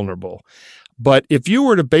very vulnerable. But if you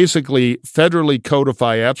were to basically federally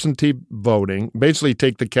codify absentee voting, basically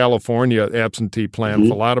take the California absentee plan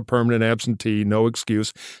with a lot of permanent absentee, no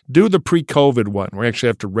excuse, do the pre-COVID one where you actually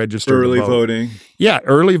have to register early to vote. Voting. Yeah,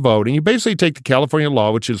 early voting. You basically take the California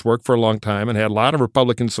law, which has worked for a long time and had a lot of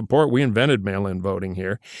Republican support. We invented mail-in voting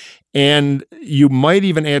here. And you might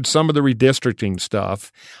even add some of the redistricting stuff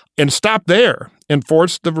and stop there and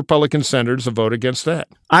force the Republican senators to vote against that.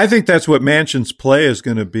 I think that's what Manchin's play is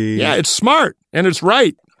going to be. Yeah, it's smart and it's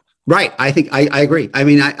right. Right. I think I agree. I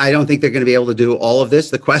mean, I don't think they're going to be able to do all of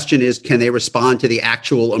this. The question is, can they respond to the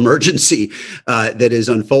actual emergency that is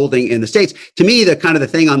unfolding in the states? To me, the kind of the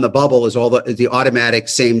thing on the bubble is all the automatic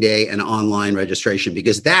same day and online registration,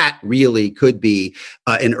 because that really could be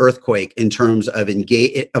an earthquake in terms of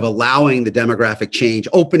allowing the demographic change,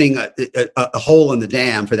 opening a hole in the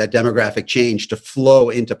dam for that demographic change to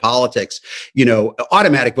flow into politics.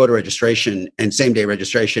 Automatic voter registration and same day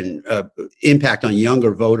registration impact on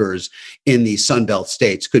younger voters in the Sunbelt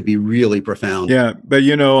states could be really profound. Yeah, but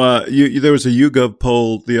there was a YouGov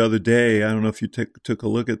poll the other day. I don't know if you took a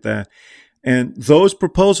look at that, and those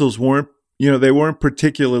proposals weren't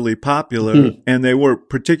particularly popular, and they were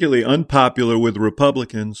particularly unpopular with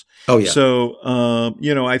Republicans. Oh yeah. So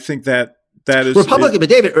I think that is But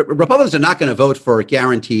David, Republicans are not going to vote for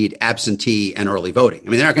guaranteed absentee and early voting. I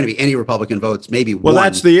mean, there aren't going to be any Republican votes, maybe one. Well,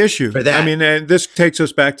 that's the issue. For that. I mean, and this takes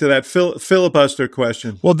us back to that filibuster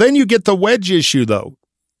question. Well, then you get the wedge issue, though,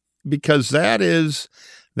 because that is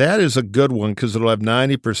That is a good one because it'll have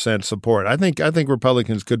 90% support. I think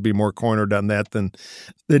Republicans could be more cornered on that than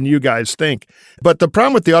you guys think. But the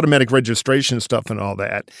problem with the automatic registration stuff and all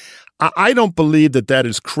that, I don't believe that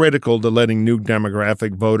is critical to letting new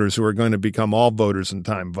demographic voters who are going to become all voters in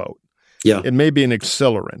time vote. Yeah. It may be an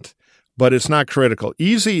accelerant, but it's not critical.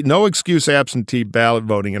 Easy, no excuse absentee ballot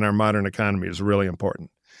voting in our modern economy is really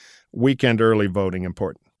important. Weekend early voting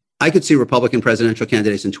important. I could see Republican presidential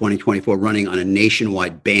candidates in 2024 running on a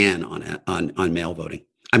nationwide ban on mail voting.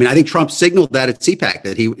 I mean, I think Trump signaled that at CPAC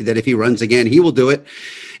that if he runs again, he will do it.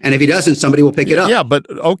 And if he doesn't, somebody will pick it up. Yeah, but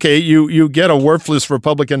okay, you get a worthless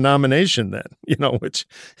Republican nomination then, which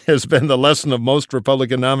has been the lesson of most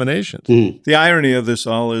Republican nominations. Mm. The irony of this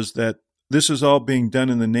all is that this is all being done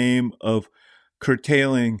in the name of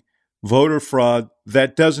curtailing voter fraud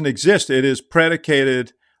that doesn't exist. It is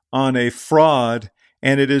predicated on a fraud,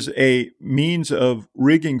 and it is a means of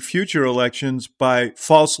rigging future elections by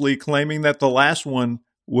falsely claiming that the last one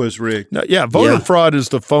was rigged. Now, voter fraud is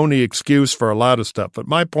the phony excuse for a lot of stuff. But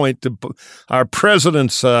my point to our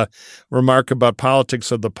president's remark about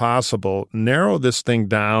politics of the possible, narrow this thing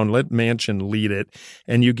down, let Manchin lead it,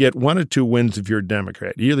 and you get one or two wins if you're a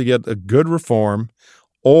Democrat. You either get a good reform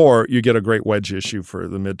or you get a great wedge issue for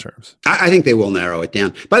the midterms. I think they will narrow it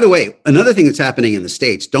down. By the way, another thing that's happening in the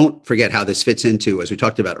states, don't forget how this fits into, as we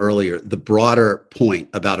talked about earlier, the broader point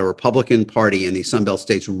about a Republican Party in these Sunbelt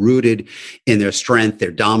states rooted in their strength,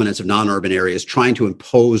 their dominance of non-urban areas, trying to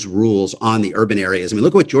impose rules on the urban areas. I mean,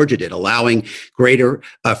 look what Georgia did, allowing greater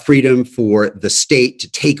freedom for the state to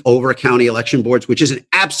take over county election boards, which is an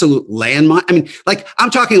absolute landmine. I mean,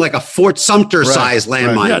 I'm talking like a Fort Sumter-sized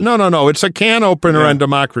landmine. Right. Yeah, no. It's a can opener on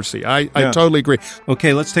democracy. I totally agree.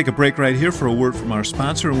 Okay, let's take a break right here for a word from our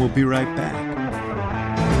sponsor, and we'll be right back.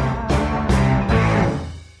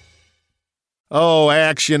 Oh,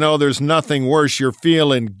 Axe, there's nothing worse. You're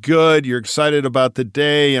feeling good. You're excited about the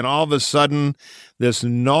day, and all of a sudden, this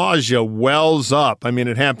nausea wells up. I mean,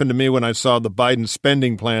 it happened to me when I saw the Biden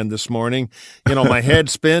spending plan this morning. My head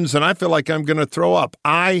spins, and I feel like I'm going to throw up.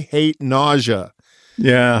 I hate nausea.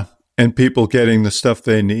 Yeah, and people getting the stuff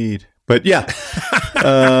they need. But yeah.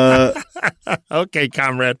 Okay,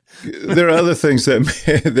 comrade. There are other things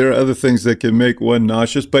that can make one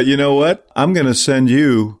nauseous. But you know what? I'm going to send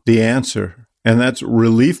you the answer, and that's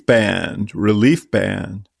Relief Band. Relief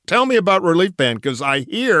Band. Tell me about Relief Band, because I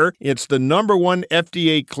hear it's the #1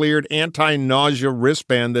 FDA-cleared anti-nausea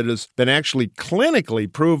wristband that has been actually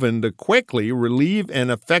clinically proven to quickly relieve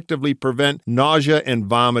and effectively prevent nausea and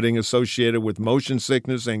vomiting associated with motion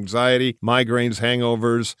sickness, anxiety, migraines,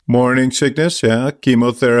 hangovers. Morning sickness,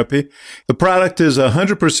 chemotherapy. The product is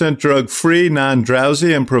 100% drug-free,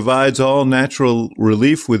 non-drowsy, and provides all natural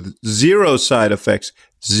relief with zero side effects.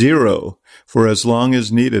 Zero. For as long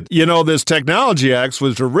as needed. This technology, Axe,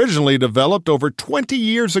 was originally developed over 20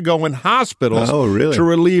 years ago in hospitals to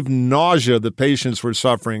relieve nausea that patients were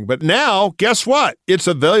suffering. But now, guess what? It's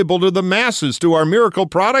available to the masses through our miracle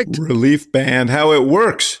product. Relief Band. How it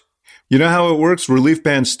works. You know how it works? Relief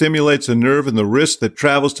Band stimulates a nerve in the wrist that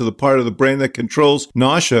travels to the part of the brain that controls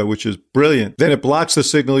nausea, which is brilliant. Then it blocks the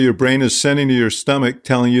signal your brain is sending to your stomach,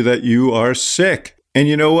 telling you that you are sick. And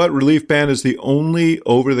you know what? Relief Band is the only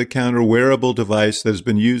over-the-counter wearable device that has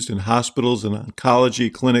been used in hospitals and oncology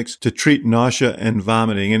clinics to treat nausea and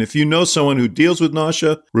vomiting. And if you know someone who deals with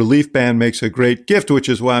nausea, Relief Band makes a great gift, which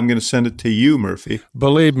is why I'm going to send it to you, Murphy.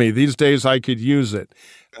 Believe me, these days I could use it.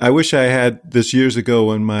 I wish I had this years ago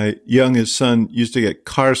when my youngest son used to get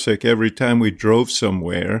car sick every time we drove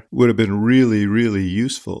somewhere. Would have been really, really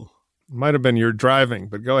useful. Might have been your driving,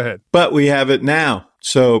 but go ahead. But we have it now.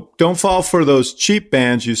 So don't fall for those cheap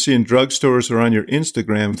bands you see in drugstores or on your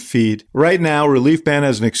Instagram feed. Right now, Relief Band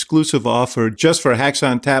has an exclusive offer just for Hacks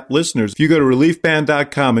on Tap listeners. If you go to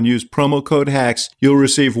reliefband.com and use promo code HACKS, you'll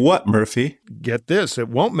receive what, Murphy? Get this. It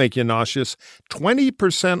won't make you nauseous.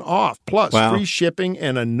 20% off, plus free shipping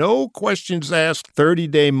and a no questions asked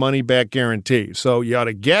 30-day money-back guarantee. So you ought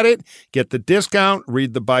to get it, get the discount,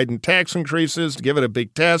 read the Biden tax increases, give it a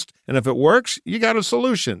big test, and if it works, you got a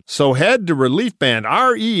solution. So head to Relief Band,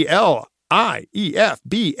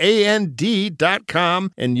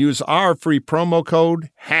 ReliefBand.com, and use our free promo code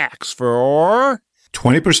HACKS for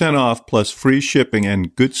 20% off plus free shipping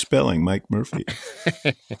and good spelling, Mike Murphy.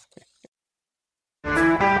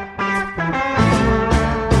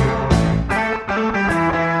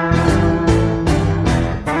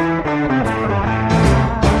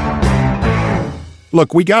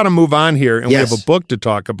 Look, we got to move on here, and we have a book to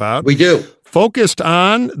talk about. We do. Focused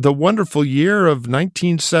on the wonderful year of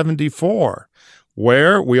 1974.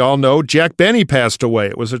 where we all know Jack Benny passed away.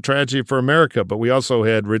 It was a tragedy for America, but we also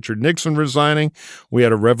had Richard Nixon resigning. We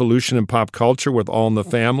had a revolution in pop culture with All in the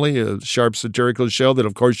Family, a sharp satirical show that,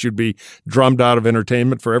 of course, you'd be drummed out of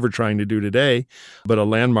entertainment forever trying to do today, but a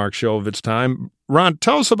landmark show of its time. Ron,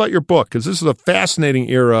 tell us about your book, because this is a fascinating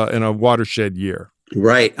era and a watershed year.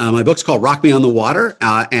 Right. My book's called Rock Me on the Water,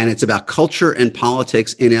 and it's about culture and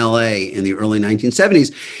politics in LA in the early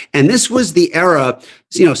 1970s. And this was the era,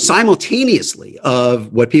 simultaneously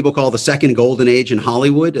of what people call the second golden age in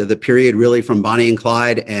Hollywood, the period really from Bonnie and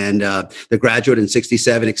Clyde and The Graduate in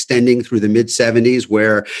 67, extending through the mid 70s,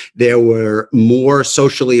 where there were more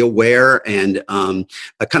socially aware and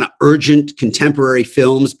a kind of urgent contemporary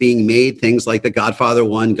films being made, things like The Godfather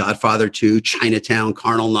 1, Godfather 2, Chinatown,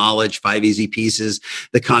 Carnal Knowledge, Five Easy Pieces,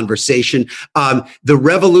 The Conversation. The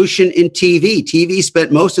revolution in TV. TV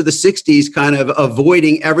spent most of the 60s kind of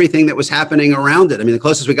avoiding everything that was happening around it. I mean, the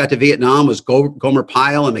closest we got to Vietnam was Gomer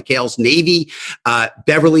Pyle and McHale's Navy,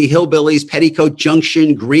 Beverly Hillbillies, Petticoat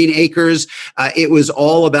Junction, Green Acres. It was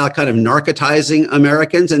all about kind of narcotizing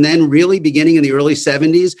Americans. And then really beginning in the early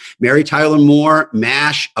 70s, Mary Tyler Moore,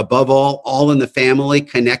 MASH, above all in the Family,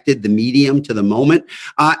 connected the medium to the moment.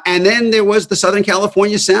 And then there was the Southern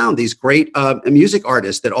California Sound, these great music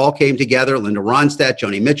artists that all came together, Linda Ronstadt,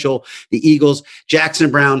 Joni Mitchell, the Eagles, Jackson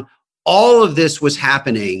Browne. All of this was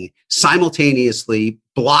happening simultaneously,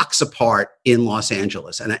 blocks apart in Los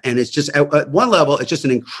Angeles. And it's just, at one level, it's just an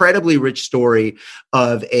incredibly rich story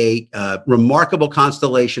of a remarkable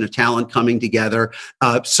constellation of talent coming together,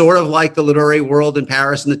 sort of like the literary world in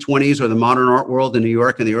Paris in the 20s or the modern art world in New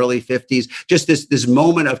York in the early 50s, just this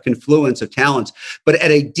moment of confluence of talents. But at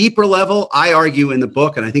a deeper level, I argue in the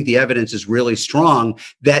book, and I think the evidence is really strong,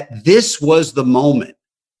 that this was the moment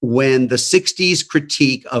when the 60s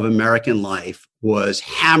critique of American life was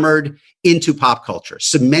hammered into pop culture,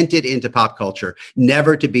 cemented into pop culture,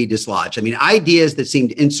 never to be dislodged. I mean, ideas that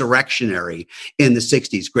seemed insurrectionary in the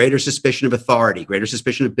 60s, greater suspicion of authority, greater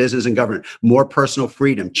suspicion of business and government, more personal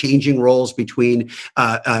freedom, changing roles between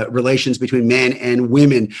relations between men and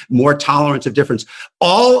women, more tolerance of difference.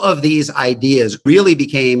 All of these ideas really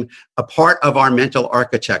became a part of our mental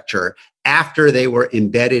architecture after they were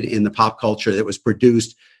embedded in the pop culture that was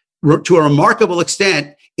produced to a remarkable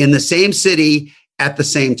extent in the same city at the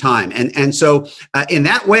same time. And so in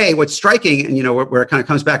that way, what's striking, and where it kind of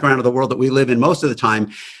comes back around to the world that we live in most of the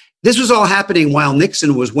time, this was all happening while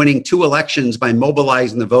Nixon was winning 2 elections by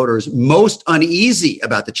mobilizing the voters most uneasy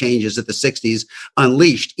about the changes that the 60s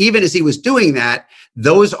unleashed. Even as he was doing that,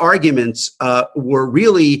 those arguments were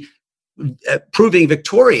really proving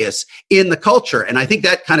victorious in the culture. And I think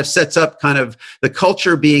that kind of sets up kind of the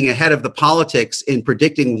culture being ahead of the politics in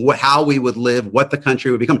predicting how we would live, what the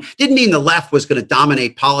country would become. Didn't mean the left was going to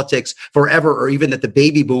dominate politics forever, or even that the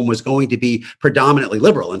baby boom was going to be predominantly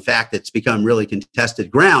liberal. In fact, it's become really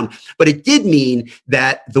contested ground. But it did mean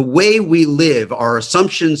that the way we live, our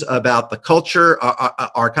assumptions about the culture,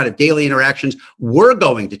 our kind of daily interactions were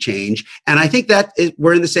going to change. And I think that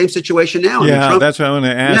we're in the same situation now. Yeah, that's what I want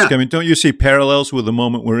to ask. Yeah. I mean, don't you see parallels with the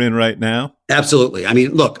moment we're in right now? Absolutely. I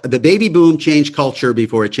mean, look, the baby boom changed culture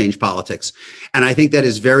before it changed politics. And I think that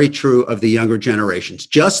is very true of the younger generations.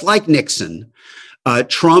 Just like Nixon,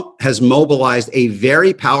 Trump has mobilized a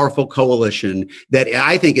very powerful coalition that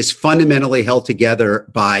I think is fundamentally held together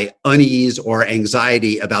by unease or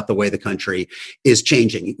anxiety about the way the country is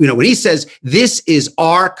changing. When he says, this is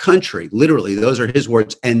our country, literally, those are his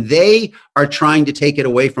words, and they are trying to take it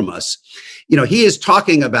away from us. He is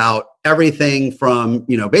talking about everything from,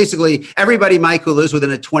 basically everybody, Mike, who lives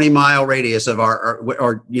within a 20-mile radius of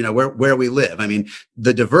where we live. I mean,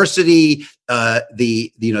 the diversity,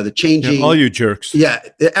 the changing. Yeah, all you jerks. Yeah,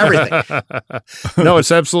 everything. No,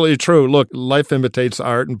 it's absolutely true. Look, life imitates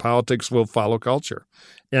art and politics will follow culture.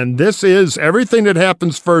 And this is everything that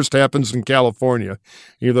happens first happens in California,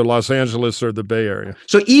 either Los Angeles or the Bay Area.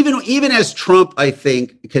 So even as Trump, I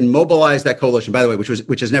think, can mobilize that coalition, by the way,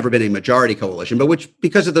 which has never been a majority coalition, but which,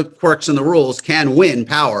 because of the quirks and the rules, can win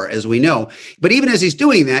power, as we know. But even as he's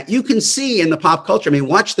doing that, you can see in the pop culture, I mean,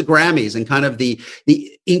 watch the Grammys and kind of the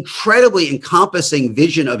incredibly encompassing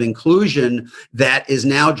vision of inclusion that is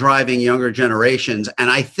now driving younger generations. And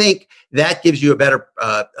I think that gives you a better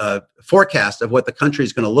forecast of what the country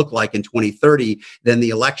is going to look like in 2030 than the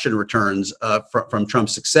election returns from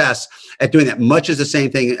Trump's success at doing that. Much is the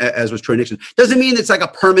same thing as was true in Nixon. Doesn't mean it's like a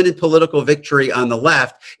permanent political victory on the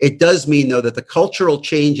left. It does mean, though, that the cultural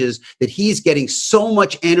changes that he's getting so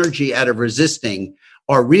much energy out of resisting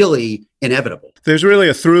are really inevitable. There's really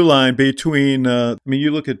a through line between,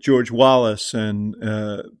 you look at George Wallace and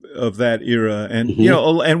of that era, and,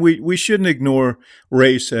 and we shouldn't ignore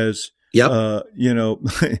race as I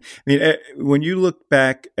mean, when you look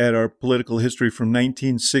back at our political history from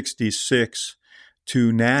 1966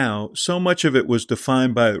 to now, so much of it was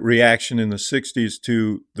defined by reaction in the 60s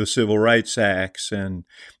to the Civil Rights Acts and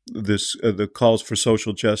the calls for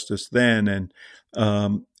social justice then. And,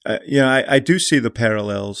 I do see the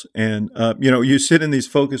parallels. And, you sit in these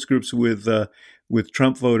focus groups with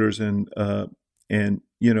Trump voters and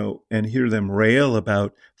hear them rail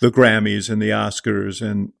about the Grammys and the Oscars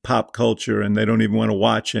and pop culture, and they don't even want to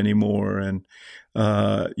watch anymore. And,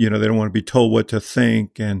 they don't want to be told what to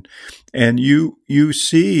think. And you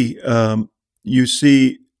see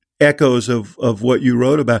echoes of what you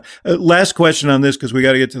wrote about. Last question on this, because we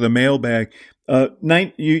got to get to the mailbag.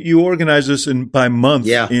 You organize this by month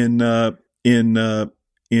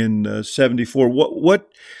in 74.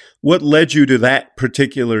 What led you to that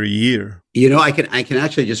particular year? I can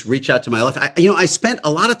actually just reach out to my left. I spent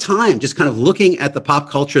a lot of time just kind of looking at the pop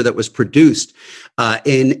culture that was produced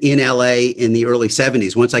in LA in the early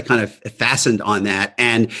 70s. Once I kind of fastened on that,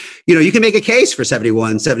 and you can make a case for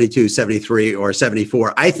 71, 72, 73, or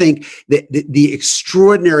 74. I think that the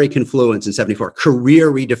extraordinary confluence in 74, career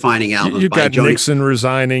redefining albums. You got Nixon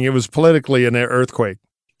resigning. It was politically an earthquake.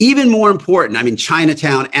 Even more important, I mean,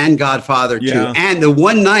 Chinatown and Godfather 2. And the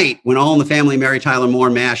one night when All in the Family, Mary Tyler Moore,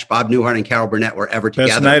 MASH, Bob Newhart, and Carol Burnett were ever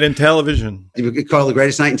together. Best night in television. You could call it the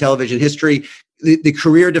greatest night in television history. The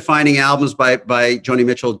career-defining albums by Joni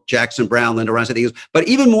Mitchell, Jackson Browne, Linda Ronstadt. But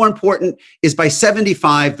even more important is by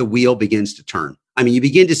 75, the wheel begins to turn. I mean, you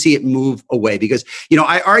begin to see it move away because,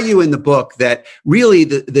 I argue in the book that really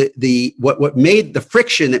what made the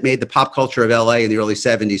friction that made the pop culture of LA in the early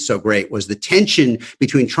 70s so great was the tension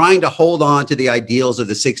between trying to hold on to the ideals of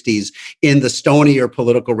the 60s in the stonier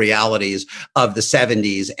political realities of the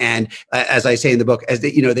 70s. And as I say in the book, as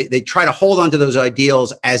they try to hold on to those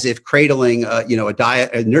ideals as if cradling,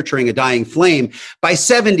 nurturing a dying flame. By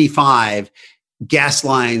 75, gas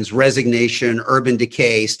lines, resignation, urban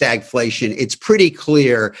decay, stagflation, it's pretty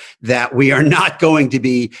clear that we are not going to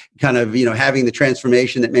be kind of, having the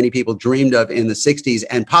transformation that many people dreamed of in the 60s.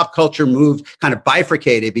 And pop culture moved kind of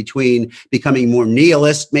bifurcated between becoming more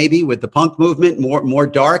nihilist, maybe with the punk movement, more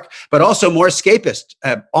dark, but also more escapist.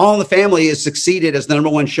 All in the Family has succeeded as the number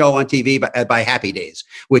one show on TV by Happy Days,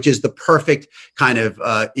 which is the perfect kind of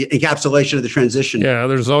encapsulation of the transition. Yeah,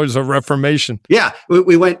 there's always a reformation. Yeah,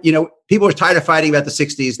 we went, people were tired of fighting about the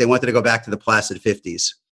 60s. They wanted to go back to the placid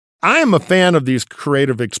 50s. I am a fan of these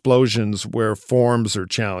creative explosions where forms are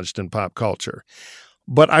challenged in pop culture.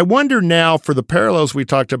 But I wonder now, for the parallels we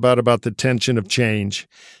talked about the tension of change,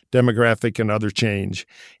 demographic and other change,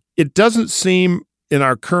 it doesn't seem in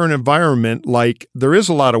our current environment like there is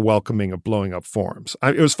a lot of welcoming of blowing up forms.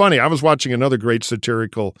 It was funny. I was watching another great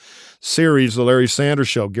satirical series, The Larry Sanders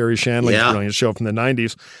Show, Gary Shandling's brilliant show from the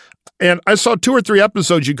 90s. And I saw 2 or 3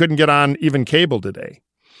 episodes you couldn't get on even cable today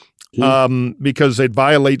because they'd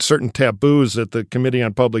violate certain taboos that the Committee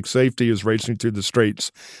on Public Safety is racing through the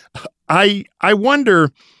streets. I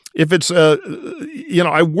wonder if it's,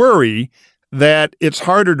 I worry that it's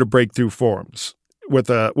harder to break through forms with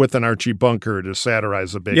an Archie Bunker to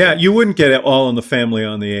satirize a big. Yeah, you wouldn't get it All in the Family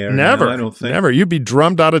on the air. Never. I don't think. Never. You'd be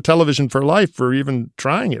drummed out of television for life for even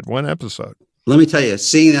trying it, one episode. Let me tell you,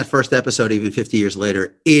 seeing that first episode, even 50 years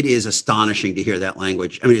later, it is astonishing to hear that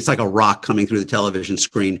language. I mean, it's like a rock coming through the television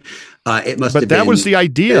screen. It must have been. But that was the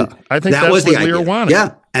idea. I think that's what Lear wanted.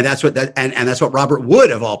 Yeah. And that's what Robert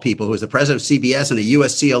Wood, of all people, who was the president of CBS and a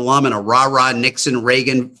USC alum and a rah-rah Nixon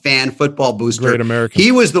Reagan fan football booster. Great American.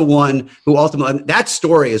 He was the one who ultimately, that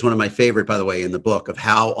story is one of my favorite, by the way, in the book of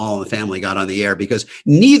how All in the Family got on the air, because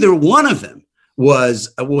neither one of them was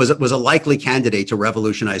a likely candidate to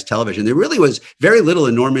revolutionize television. There really was very little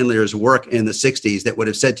in Norman Lear's work in the 60s that would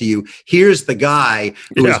have said to you, here's the guy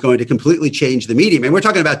who is going to completely change the medium. And we're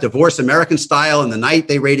talking about Divorce American Style and The Night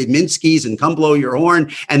They Raided Minsky's and Come Blow Your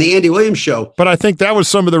Horn and the Andy Williams Show. But I think that was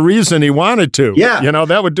some of the reason he wanted to. Yeah.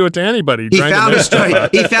 That would do it to anybody. He found a story.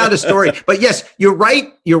 He found a story. But yes, you're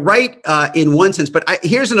right. You're right in one sense. But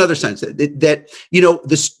here's another sense that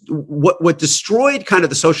what destroyed kind of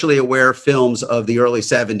the socially aware films of the early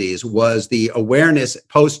 70s was the awareness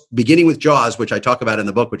beginning with Jaws, which I talk about in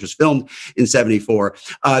the book, which was filmed in 74,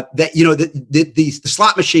 that, the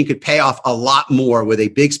slot machine could pay off a lot more with a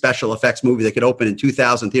big special effects movie that could open in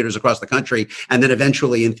 2,000 theaters across the country and then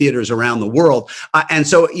eventually in theaters around the world. And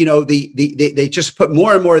so, they just put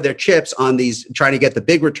more and more of their chips on these, trying to get the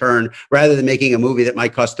big return rather than making a movie that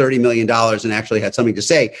might cost $30 million and actually had something to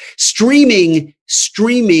say. Streaming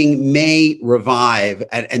streaming may revive,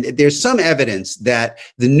 and there's some evidence that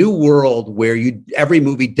the new world where every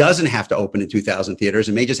movie doesn't have to open in 2,000 theaters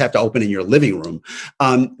and may just have to open in your living room,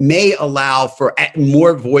 may allow for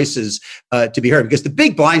more voices to be heard. Because the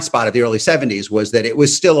big blind spot of the early 70s was that it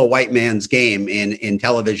was still a white man's game in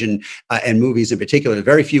television and movies in particular.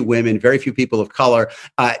 Very few women, very few people of color.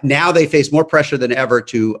 Now they face more pressure than ever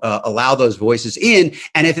to allow those voices in.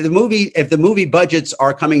 And if the movie budgets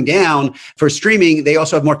are coming down for streaming, they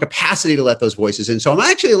also have more capacity to let those voices in. So I'm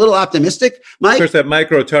actually a little optimistic, Mike. Of course, that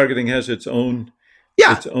micro-targeting has its own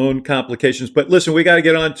complications. But listen, we got to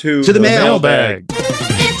get on to the mailbag.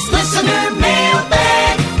 It's listener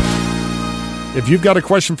mailbag. If you've got a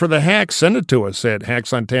question for the Hacks, send it to us at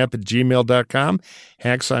hacksontap@gmail.com,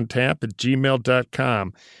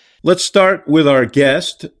 hacksontap@gmail.com. Let's start with our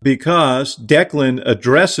guest, because Declan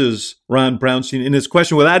addresses Ron Brownstein in his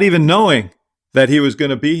question without even knowing that he was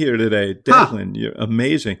going to be here today. Declan, You're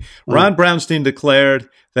amazing. Ron Brownstein declared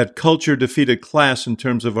that culture defeated class in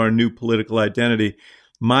terms of our new political identity.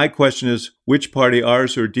 My question is, which party,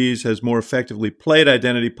 ours or D's, has more effectively played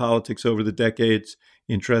identity politics over the decades?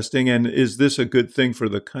 Interesting. And is this a good thing for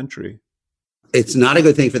the country? It's not a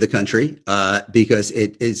good thing for the country because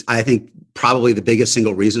it is, I think, probably the biggest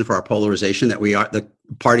single reason for our polarization, that the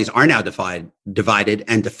parties are now divided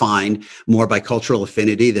and defined more by cultural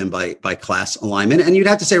affinity than by class alignment. And you'd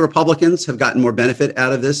have to say Republicans have gotten more benefit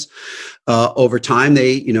out of this over time.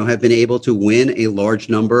 They, have been able to win a large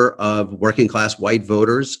number of working class white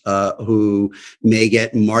voters who may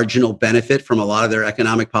get marginal benefit from a lot of their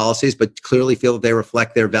economic policies, but clearly feel that they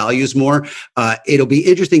reflect their values more. It'll be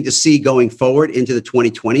interesting to see going forward into the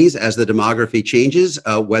 2020s as the demography changes,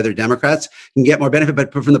 whether Democrats can get more benefit.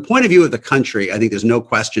 But from the point of view of the country, I think there's no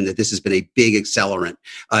question that this has been a big accelerant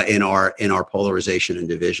in our polarization and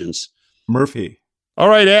divisions. Murphy. All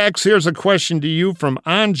right, Axe, here's a question to you from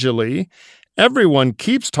Anjali. Everyone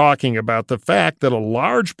keeps talking about the fact that a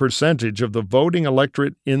large percentage of the voting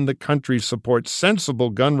electorate in the country supports sensible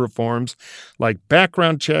gun reforms like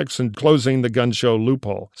background checks and closing the gun show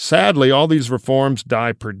loophole. Sadly, all these reforms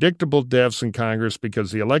die predictable deaths in Congress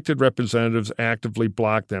because the elected representatives actively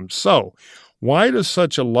block them. So, why does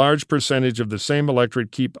such a large percentage of the same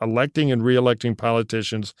electorate keep electing and re-electing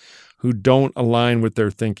politicians who don't align with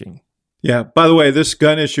their thinking? Yeah. By the way, this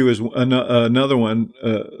gun issue is another one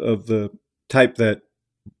of the type that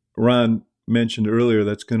Ron mentioned earlier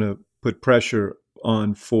that's going to put pressure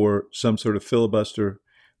on for some sort of filibuster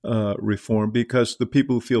reform, because the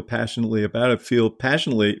people who feel passionately about it feel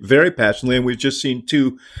passionately, very passionately, and we've just seen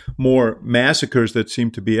 2 more massacres that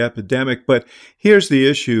seem to be epidemic. But here's the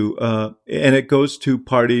issue, and it goes to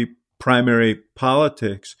party primary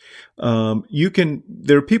politics. There are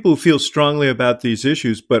people who feel strongly about these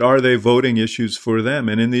issues, but are they voting issues for them?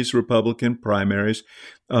 And in these Republican primaries,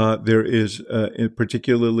 there is,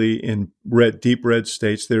 particularly in deep red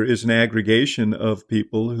states, there is an aggregation of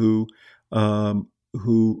people who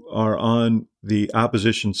are on the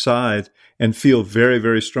opposition side and feel very,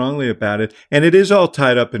 very strongly about it. And it is all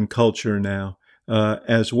tied up in culture now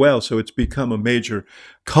as well. So it's become a major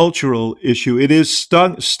cultural issue. It is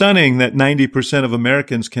stunning that 90% of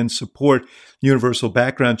Americans can support universal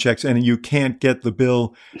background checks, and you can't get the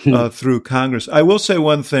bill through Congress. I will say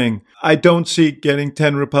one thing. I don't see getting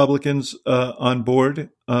 10 Republicans on board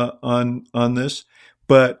on this,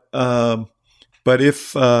 but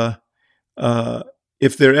if there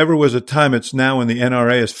ever was a time, it's now when the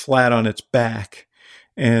NRA is flat on its back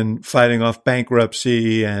and fighting off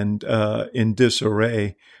bankruptcy and in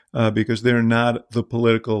disarray, because they're not the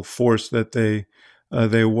political force that they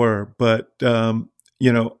were. But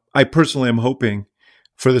I personally am hoping,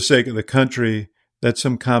 for the sake of the country, that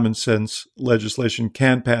some common sense legislation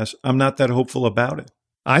can pass. I'm not that hopeful about it.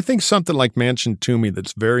 I think something like Manchin Toomey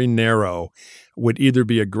that's very narrow would either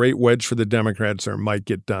be a great wedge for the Democrats or might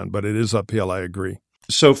get done, but it is uphill, I agree.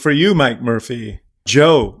 So for you, Mike Murphy,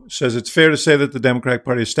 Joe says it's fair to say that the Democratic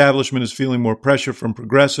Party establishment is feeling more pressure from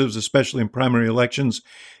progressives, especially in primary elections.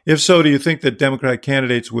 If so, do you think that Democratic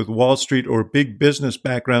candidates with Wall Street or big business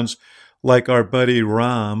backgrounds like our buddy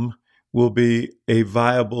Rahm will be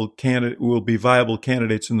viable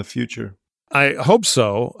candidates in the future? I hope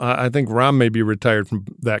so. I think Rahm may be retired from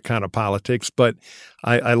that kind of politics, but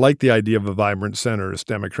I like the idea of a vibrant centrist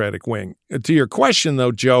Democratic wing. To your question,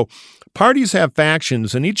 though, Joe, parties have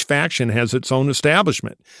factions, and each faction has its own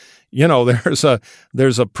establishment. There's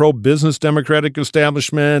a pro-business Democratic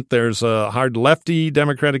establishment. There's a hard lefty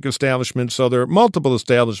Democratic establishment. So there are multiple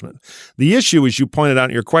establishments. The issue, as you pointed out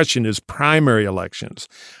in your question, is primary elections,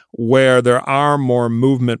 where there are more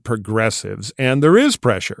movement progressives, and there is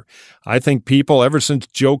pressure. I think people, ever since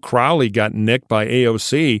Joe Crowley got nicked by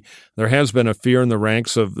AOC, there has been a fear in the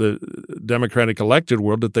ranks of the Democratic elected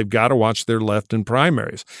world that they've got to watch their left in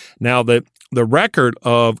primaries. Now, the record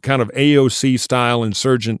of kind of AOC-style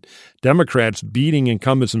insurgent Democrats beating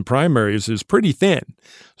incumbents in primaries is pretty thin.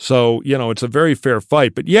 So, it's a very fair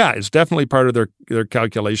fight. But yeah, it's definitely part of their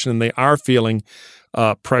calculation, and they are feeling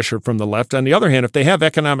pressure from the left. On the other hand, if they have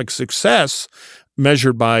economic success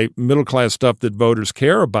measured by middle-class stuff that voters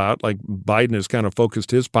care about, like Biden has kind of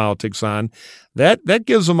focused his politics on, that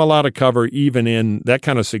gives them a lot of cover, even in that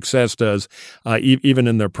kind of success does, even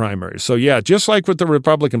in their primaries. So yeah, just like with the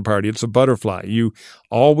Republican Party, it's a butterfly. You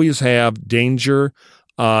always have danger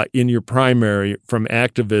in your primary from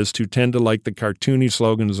activists who tend to like the cartoony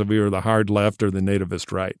slogans of either the hard left or the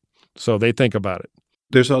nativist right. So they think about it.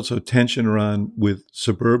 There's also tension around with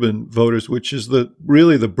suburban voters, which is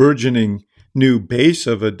really the burgeoning new base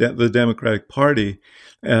of the Democratic Party,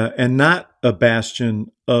 and not a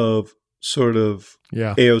bastion of sort of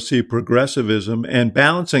AOC progressivism, and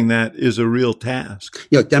balancing that is a real task.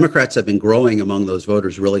 Democrats have been growing among those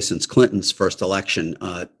voters really since Clinton's first election,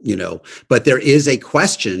 but there is a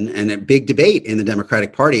question and a big debate in the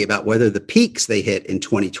Democratic Party about whether the peaks they hit in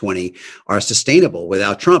 2020 are sustainable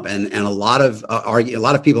without Trump. And a lot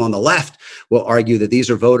of people on the left will argue that these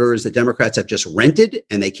are voters that Democrats have just rented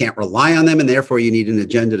and they can't rely on them, and therefore you need an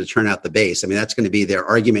agenda to turn out the base. I mean, that's going to be their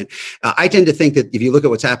argument. I tend to think that if you look at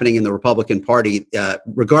what's happening in the Republican Party,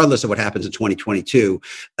 regardless of what happens in 2022,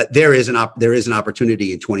 there is an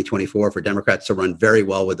opportunity in 2024 for Democrats to run very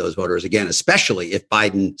well with those voters again, especially if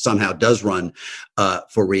Biden somehow does run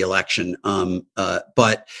for re-election.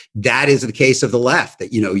 But that is the case of the left,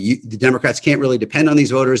 that the Democrats can't really depend on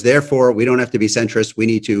these voters. Therefore, we don't have to be centrist. We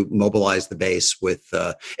need to mobilize the base with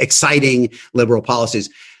exciting liberal policies.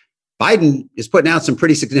 Biden is putting out some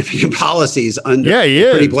pretty significant policies under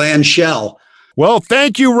a pretty bland shell. Well,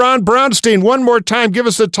 thank you, Ron Brownstein. One more time, give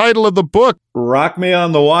us the title of the book. Rock Me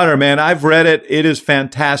on the Water, man. I've read it. It is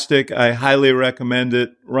fantastic. I highly recommend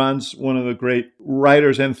it. Ron's one of the great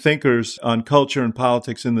writers and thinkers on culture and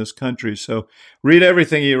politics in this country. So read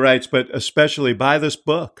everything he writes, but especially buy this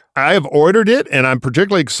book. I have ordered it, and I'm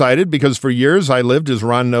particularly excited because for years I lived, as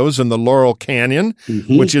Ron knows, in the Laurel Canyon,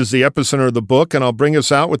 which is the epicenter of the book, and I'll bring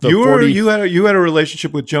us out with the You had a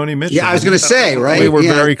relationship with Joni Mitchell. Yeah, I was going to say, right? We were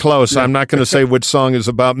very close. I'm not going to say which song is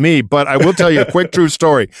about me, but I will tell you a quick true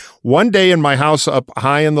story. One day in my house up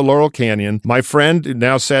high in the Laurel Canyon, my friend,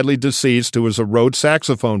 now sadly deceased, who was a Rhodes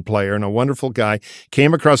saxophone player and a wonderful guy,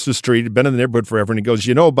 came across the street, had been in the neighborhood forever, and he goes,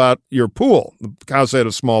 about your pool? The house had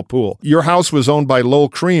a small pool. Your house was owned by Lowell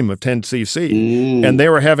Cream of 10cc, and they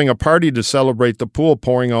were having a party to celebrate the pool,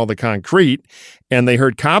 pouring all the concrete, and they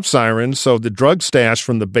heard cop sirens, so the drug stash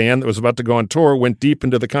from the band that was about to go on tour went deep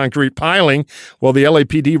into the concrete piling. Well, the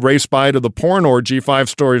LAPD raced by to the porn orgy 5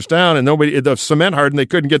 stories down, and the cement hardened, they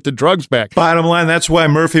couldn't get the drugs back. Bottom line, that's why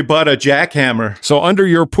Murphy bought a jackhammer. So under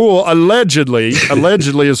your pool, allegedly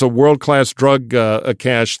is a world-class drug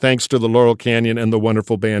cache, thanks to the Laurel Canyon and the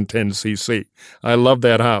wonderful band 10cc. I love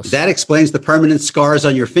that house. That explains the permanent scars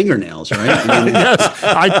on your fingernails, right? Yes,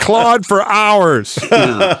 I clawed for hours.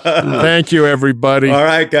 Thank you, everybody. All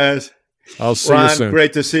right, guys. I'll see Ron, you soon.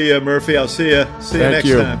 Great to see you, Murphy. I'll see you. See you next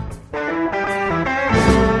time.